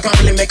 Hop can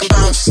probably make them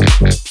bounce.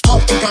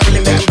 Hop can probably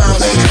make them bounce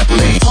like a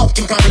trampoline. Hop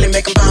can probably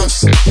make them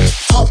bounce.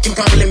 Hop can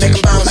probably make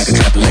them bounce like a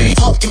trampoline.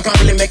 Hop can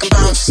probably make them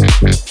bounce.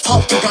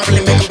 Hop can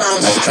probably make them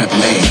bounce like a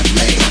trampoline.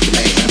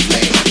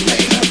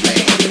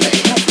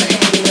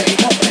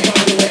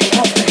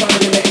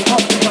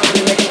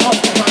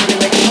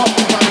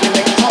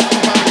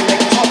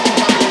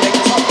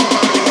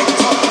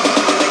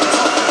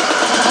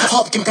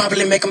 Hop can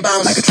probably make them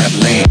bounce like a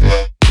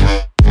trampoline.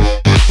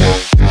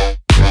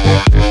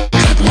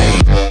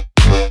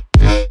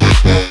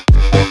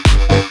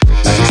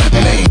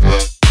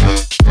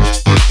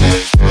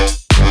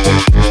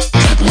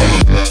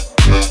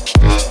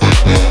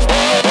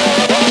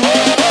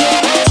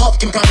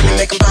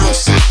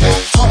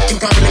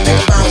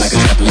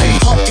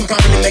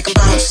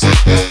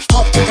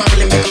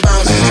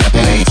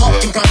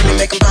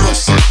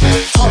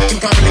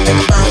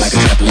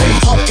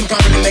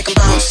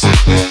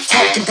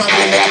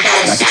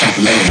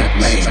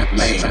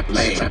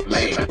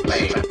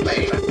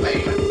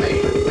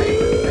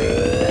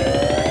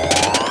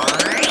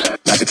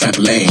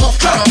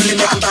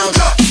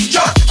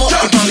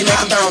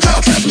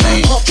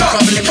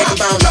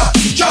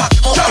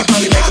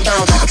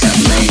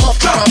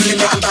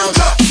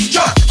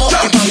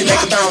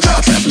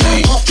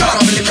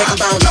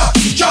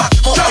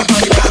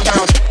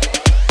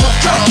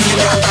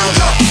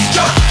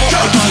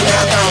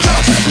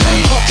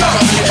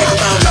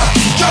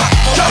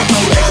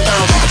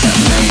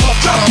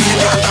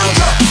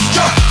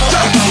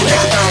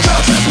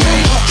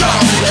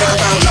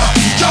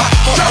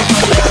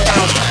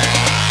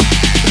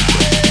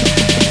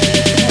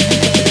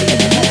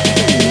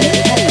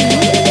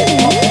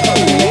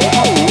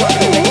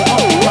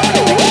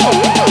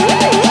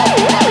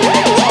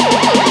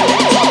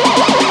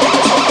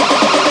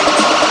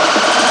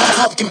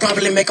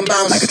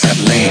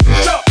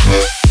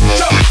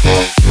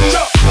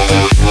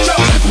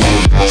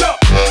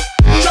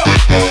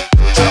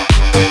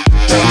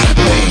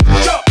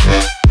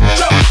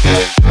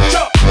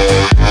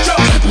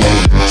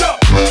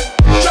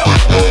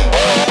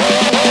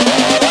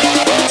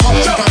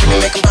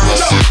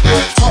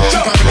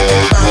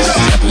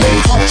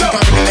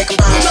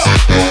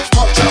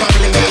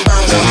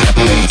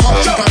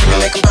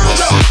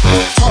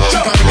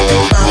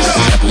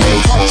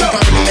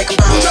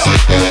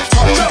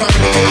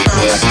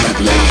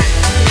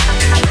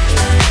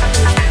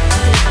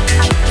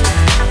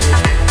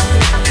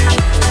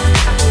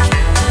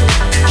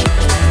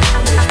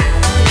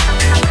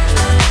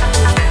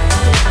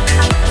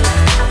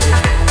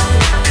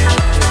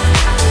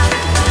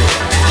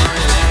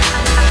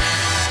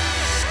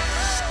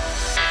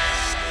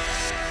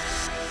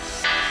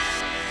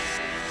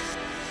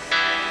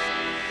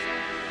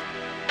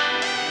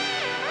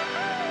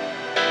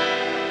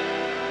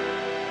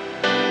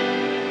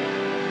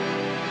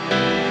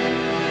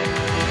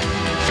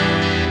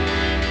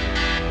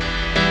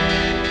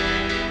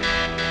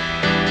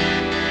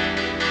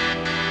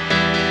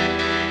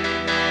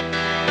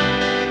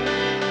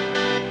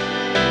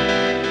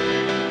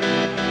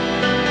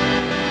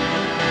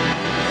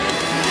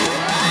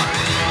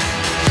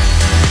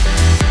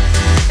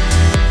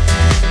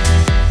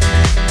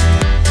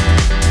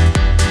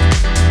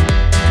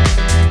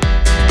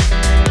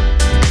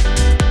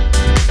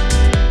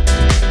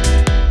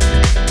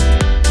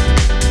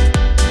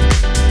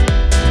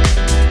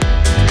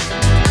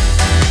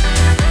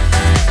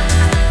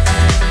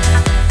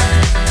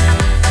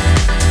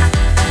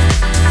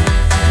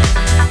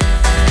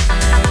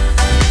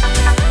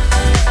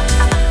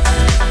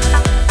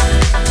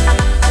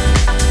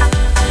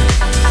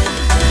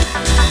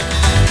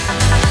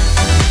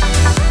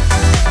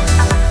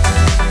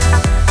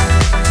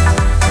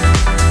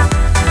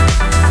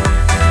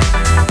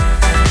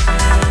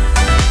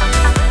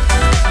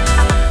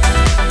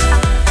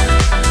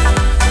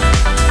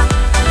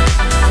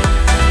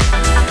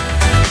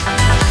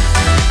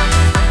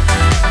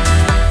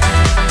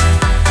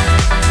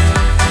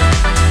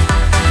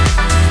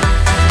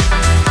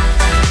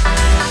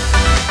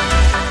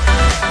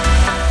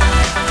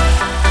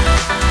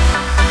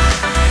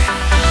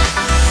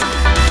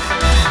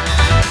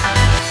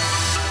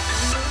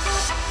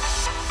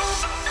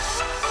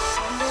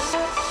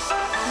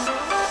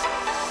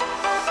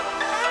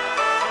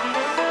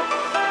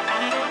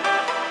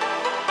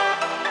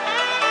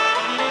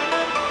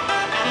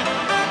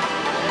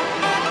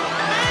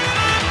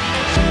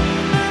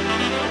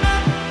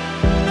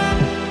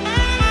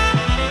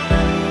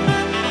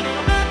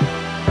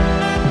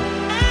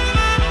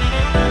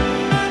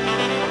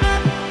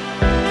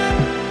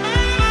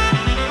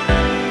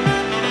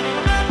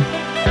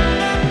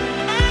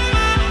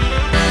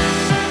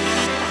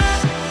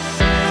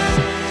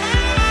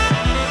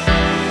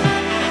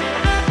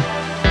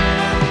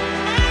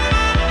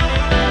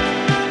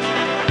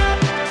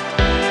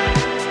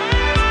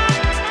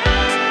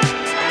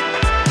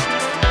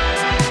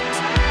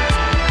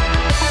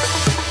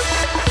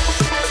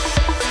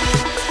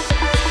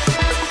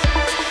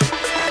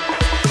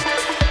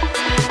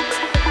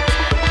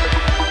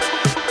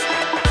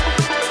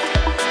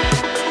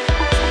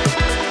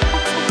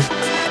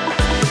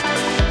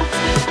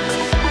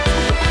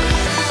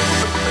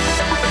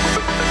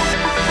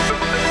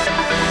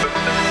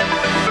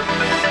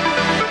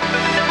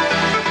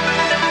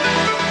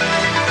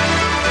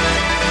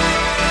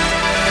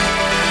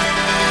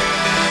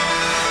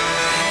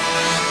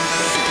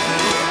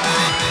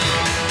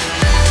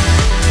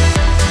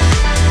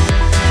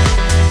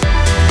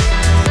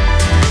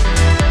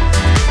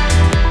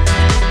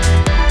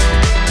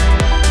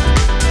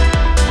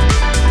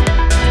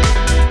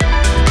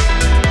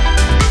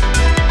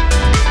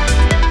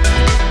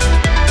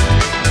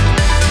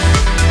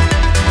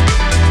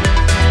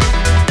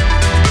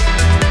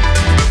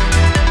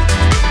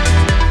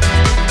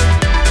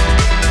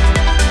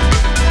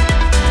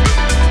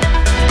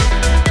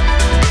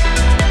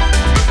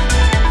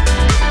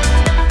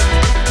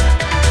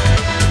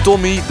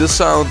 Tommy the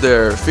Sound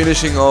there,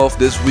 finishing off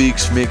this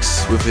week's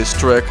mix with his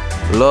track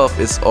Love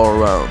Is All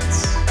Around.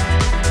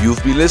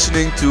 You've been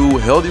listening to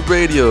Heldeep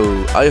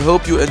Radio. I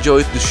hope you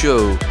enjoyed the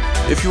show.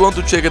 If you want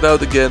to check it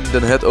out again,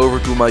 then head over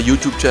to my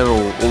YouTube channel,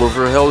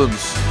 Oliver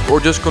Heldens,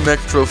 or just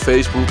connect through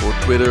Facebook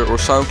or Twitter or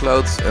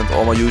SoundCloud and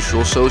all my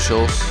usual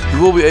socials.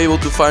 You will be able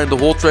to find the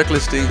whole track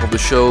listing of the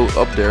show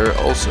up there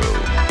also.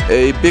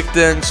 A big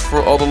thanks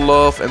for all the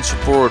love and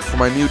support for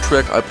my new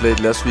track I played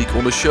last week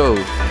on the show.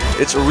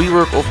 It's a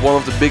rework of one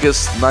of the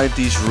biggest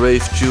 90s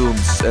rave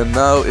tunes, and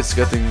now it's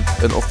getting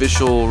an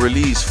official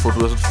release for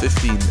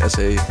 2015 as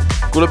a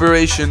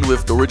collaboration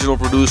with the original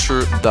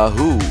producer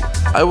Dahu.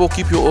 I will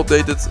keep you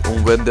updated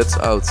on when that's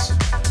out.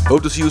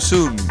 Hope to see you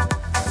soon.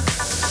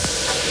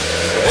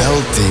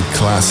 Heldeep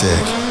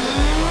Classic.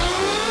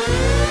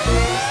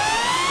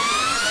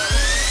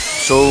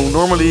 So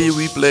normally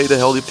we play the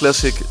Heldeep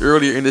Classic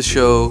earlier in the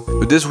show,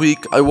 but this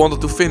week I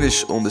wanted to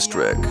finish on this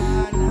track.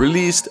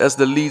 Released as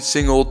the lead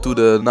single to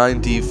the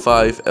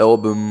 95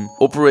 album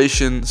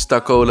Operation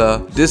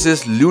Stacola, this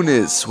is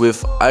Lunis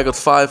with I Got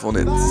 5 on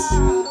it.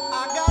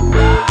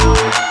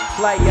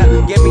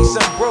 Player, give me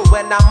some brew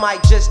and I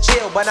might just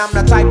chill, but I'm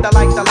the type that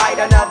like to light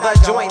another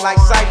joint like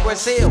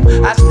Cypress Hill.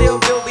 I still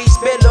do be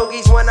spit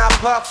loogies when I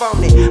puff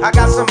on it. I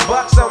got some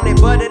bucks on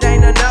it, but it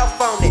ain't enough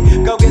on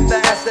it. Go get the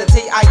S, the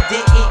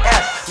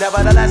T-I-D-E-S.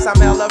 Nevertheless, I'm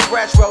hella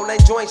fresh, rolling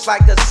joints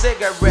like a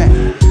cigarette.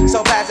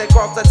 So pass it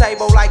across the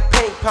table like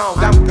ping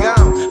pong. I'm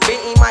gone,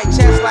 beating my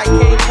chest like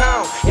King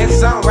Kong.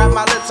 It's on, wrap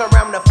my lips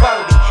around the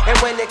 40. And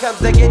when it comes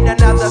to getting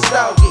another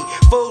stogie,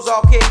 fools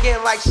all kick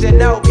in like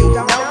Shinobi.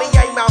 Know me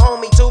ain't my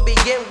homie to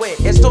begin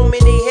with. It's too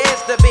many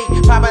heads to be.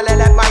 Probably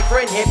let my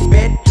friend hit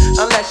bit.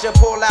 Unless you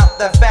pull out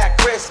the fat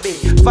crispy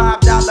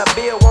 $5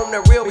 bill on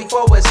the real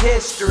before it's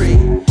history.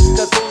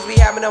 Cause fools be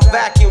having them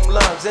vacuum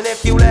lungs. And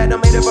if you let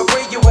them hit it for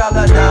free, you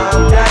hella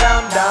dumb.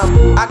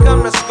 Da-dum-dum. I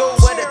come to school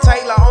with a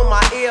Taylor on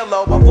my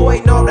earlobe.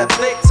 Avoiding all the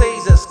flick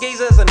teasers,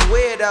 skeezers and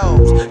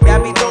weirdos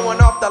that be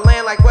throwing off the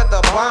land like where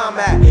the bomb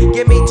at.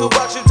 Give me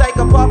 $2, you take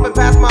a puff and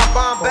pass my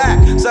bomb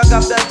back. Suck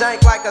up the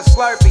dank like a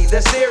Slurpee.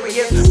 The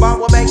serious bomb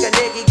will make a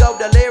nigga go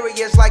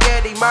delirious like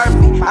Eddie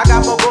Murphy. I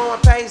got more growing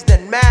pains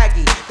than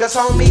Maggie, cause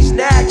homies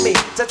nag me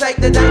to take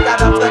the dank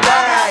out of the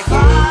bag.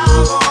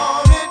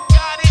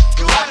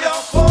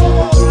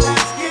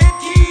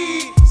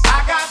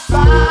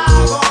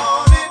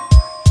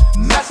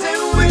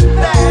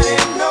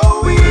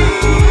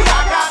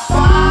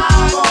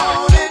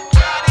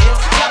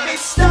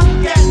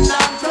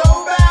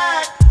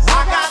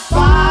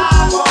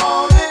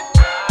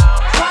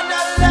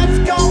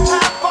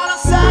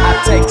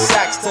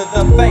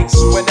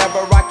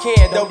 Whenever I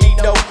can, don't need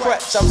no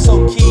crutch. I'm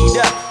so keyed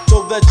up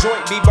till the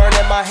joint be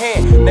burning my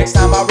hand. Next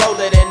time I roll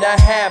it in a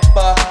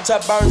hamper to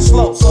burn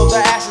slow, so the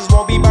ashes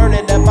won't be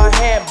burning in my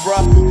hand,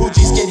 bruh.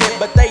 Hoogies get hit,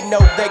 but they know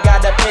they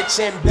gotta pitch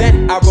and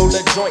bend. I roll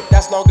a joint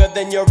that's longer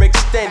than your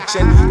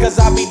extension, cause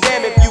I'll be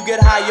damned if you get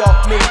high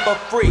off me for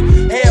free.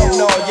 Hell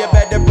no, you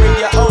better bring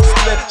your own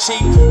slip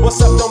cheap.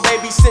 What's up, don't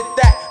babysit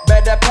that?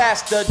 Better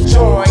pass the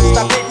joint.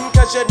 Stop hitting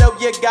cause you know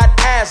you got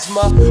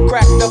asthma.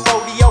 Crack the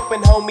 40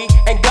 open, homie,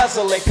 and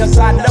guzzle it, cause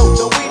I know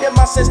the weed in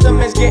my system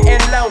is getting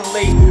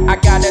lonely. I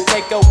gotta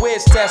take a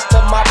whiz test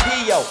to my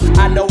P.O.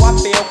 I know I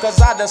feel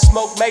cause I done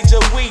smoked major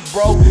weed,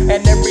 bro.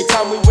 And every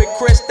time we with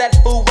Chris,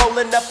 that fool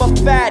rolling up a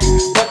fatty.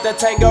 But the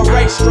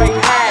Tangeray straight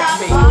had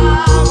me.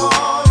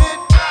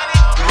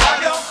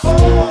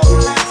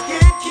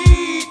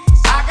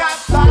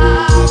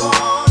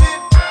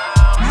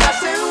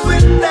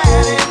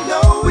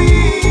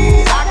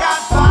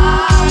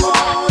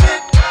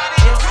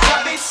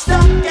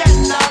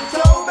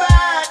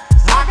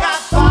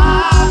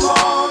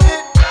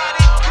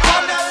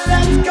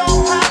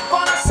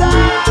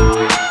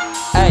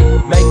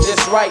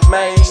 Right,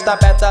 man,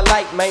 stop at the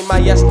light, man. My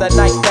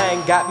yesterday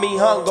thing got me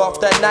hung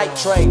off the night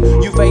train.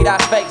 You fade, I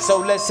fake, so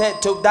let's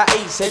head to the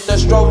east. Hit the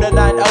stroll to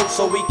 9-0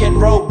 so we can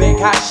roll big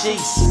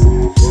hashish.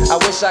 I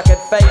wish I could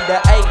fade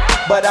the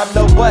 8, but I'm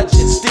no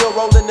budget. Still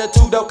rolling the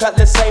 2-door, cut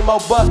the same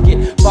old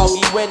bucket.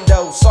 Foggy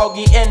windows,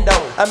 soggy endo.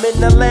 I'm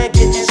in the land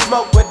getting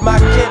smoke with my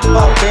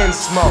kinfolk. Been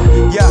smoke,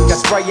 yuck, I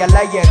spray you,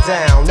 lay it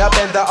down. Up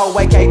in the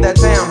OAK, the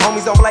town.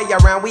 Homies don't play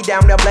around, we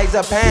down to blaze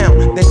a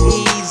pound. Then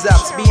ease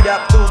up, speed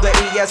up through the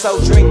ESO.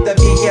 Drink the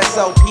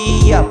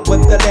VSOP up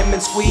with the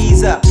lemon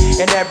squeeze up.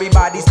 And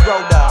everybody's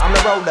throwed up, I'm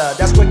the roller.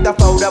 That's quick to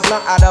fold a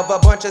blunt out of a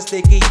bunch of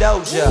sticky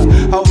doja.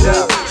 Hold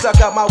up, suck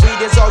up my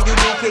weed, it's all you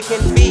do,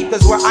 kicking feet.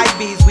 Cause we're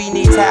IBs, we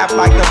need tap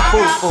like the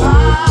foo-foo.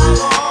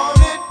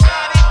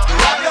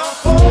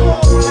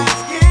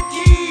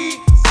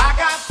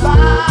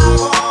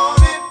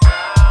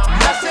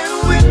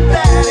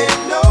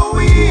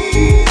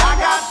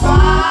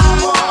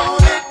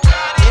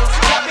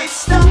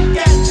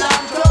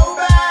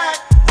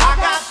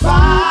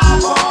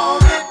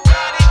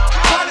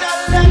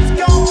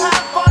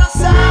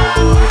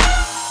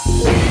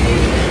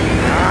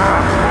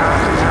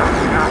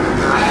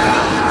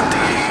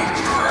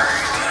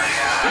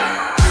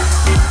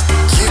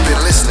 You've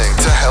been listening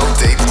to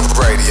Heldeep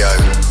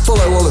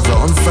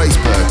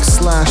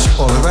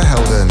Facebook/Oliver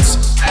Heldens.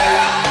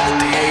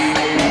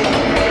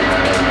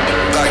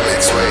 Back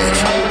next week,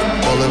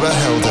 Oliver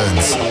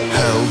Heldens,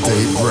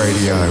 Heldeep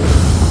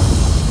Radio.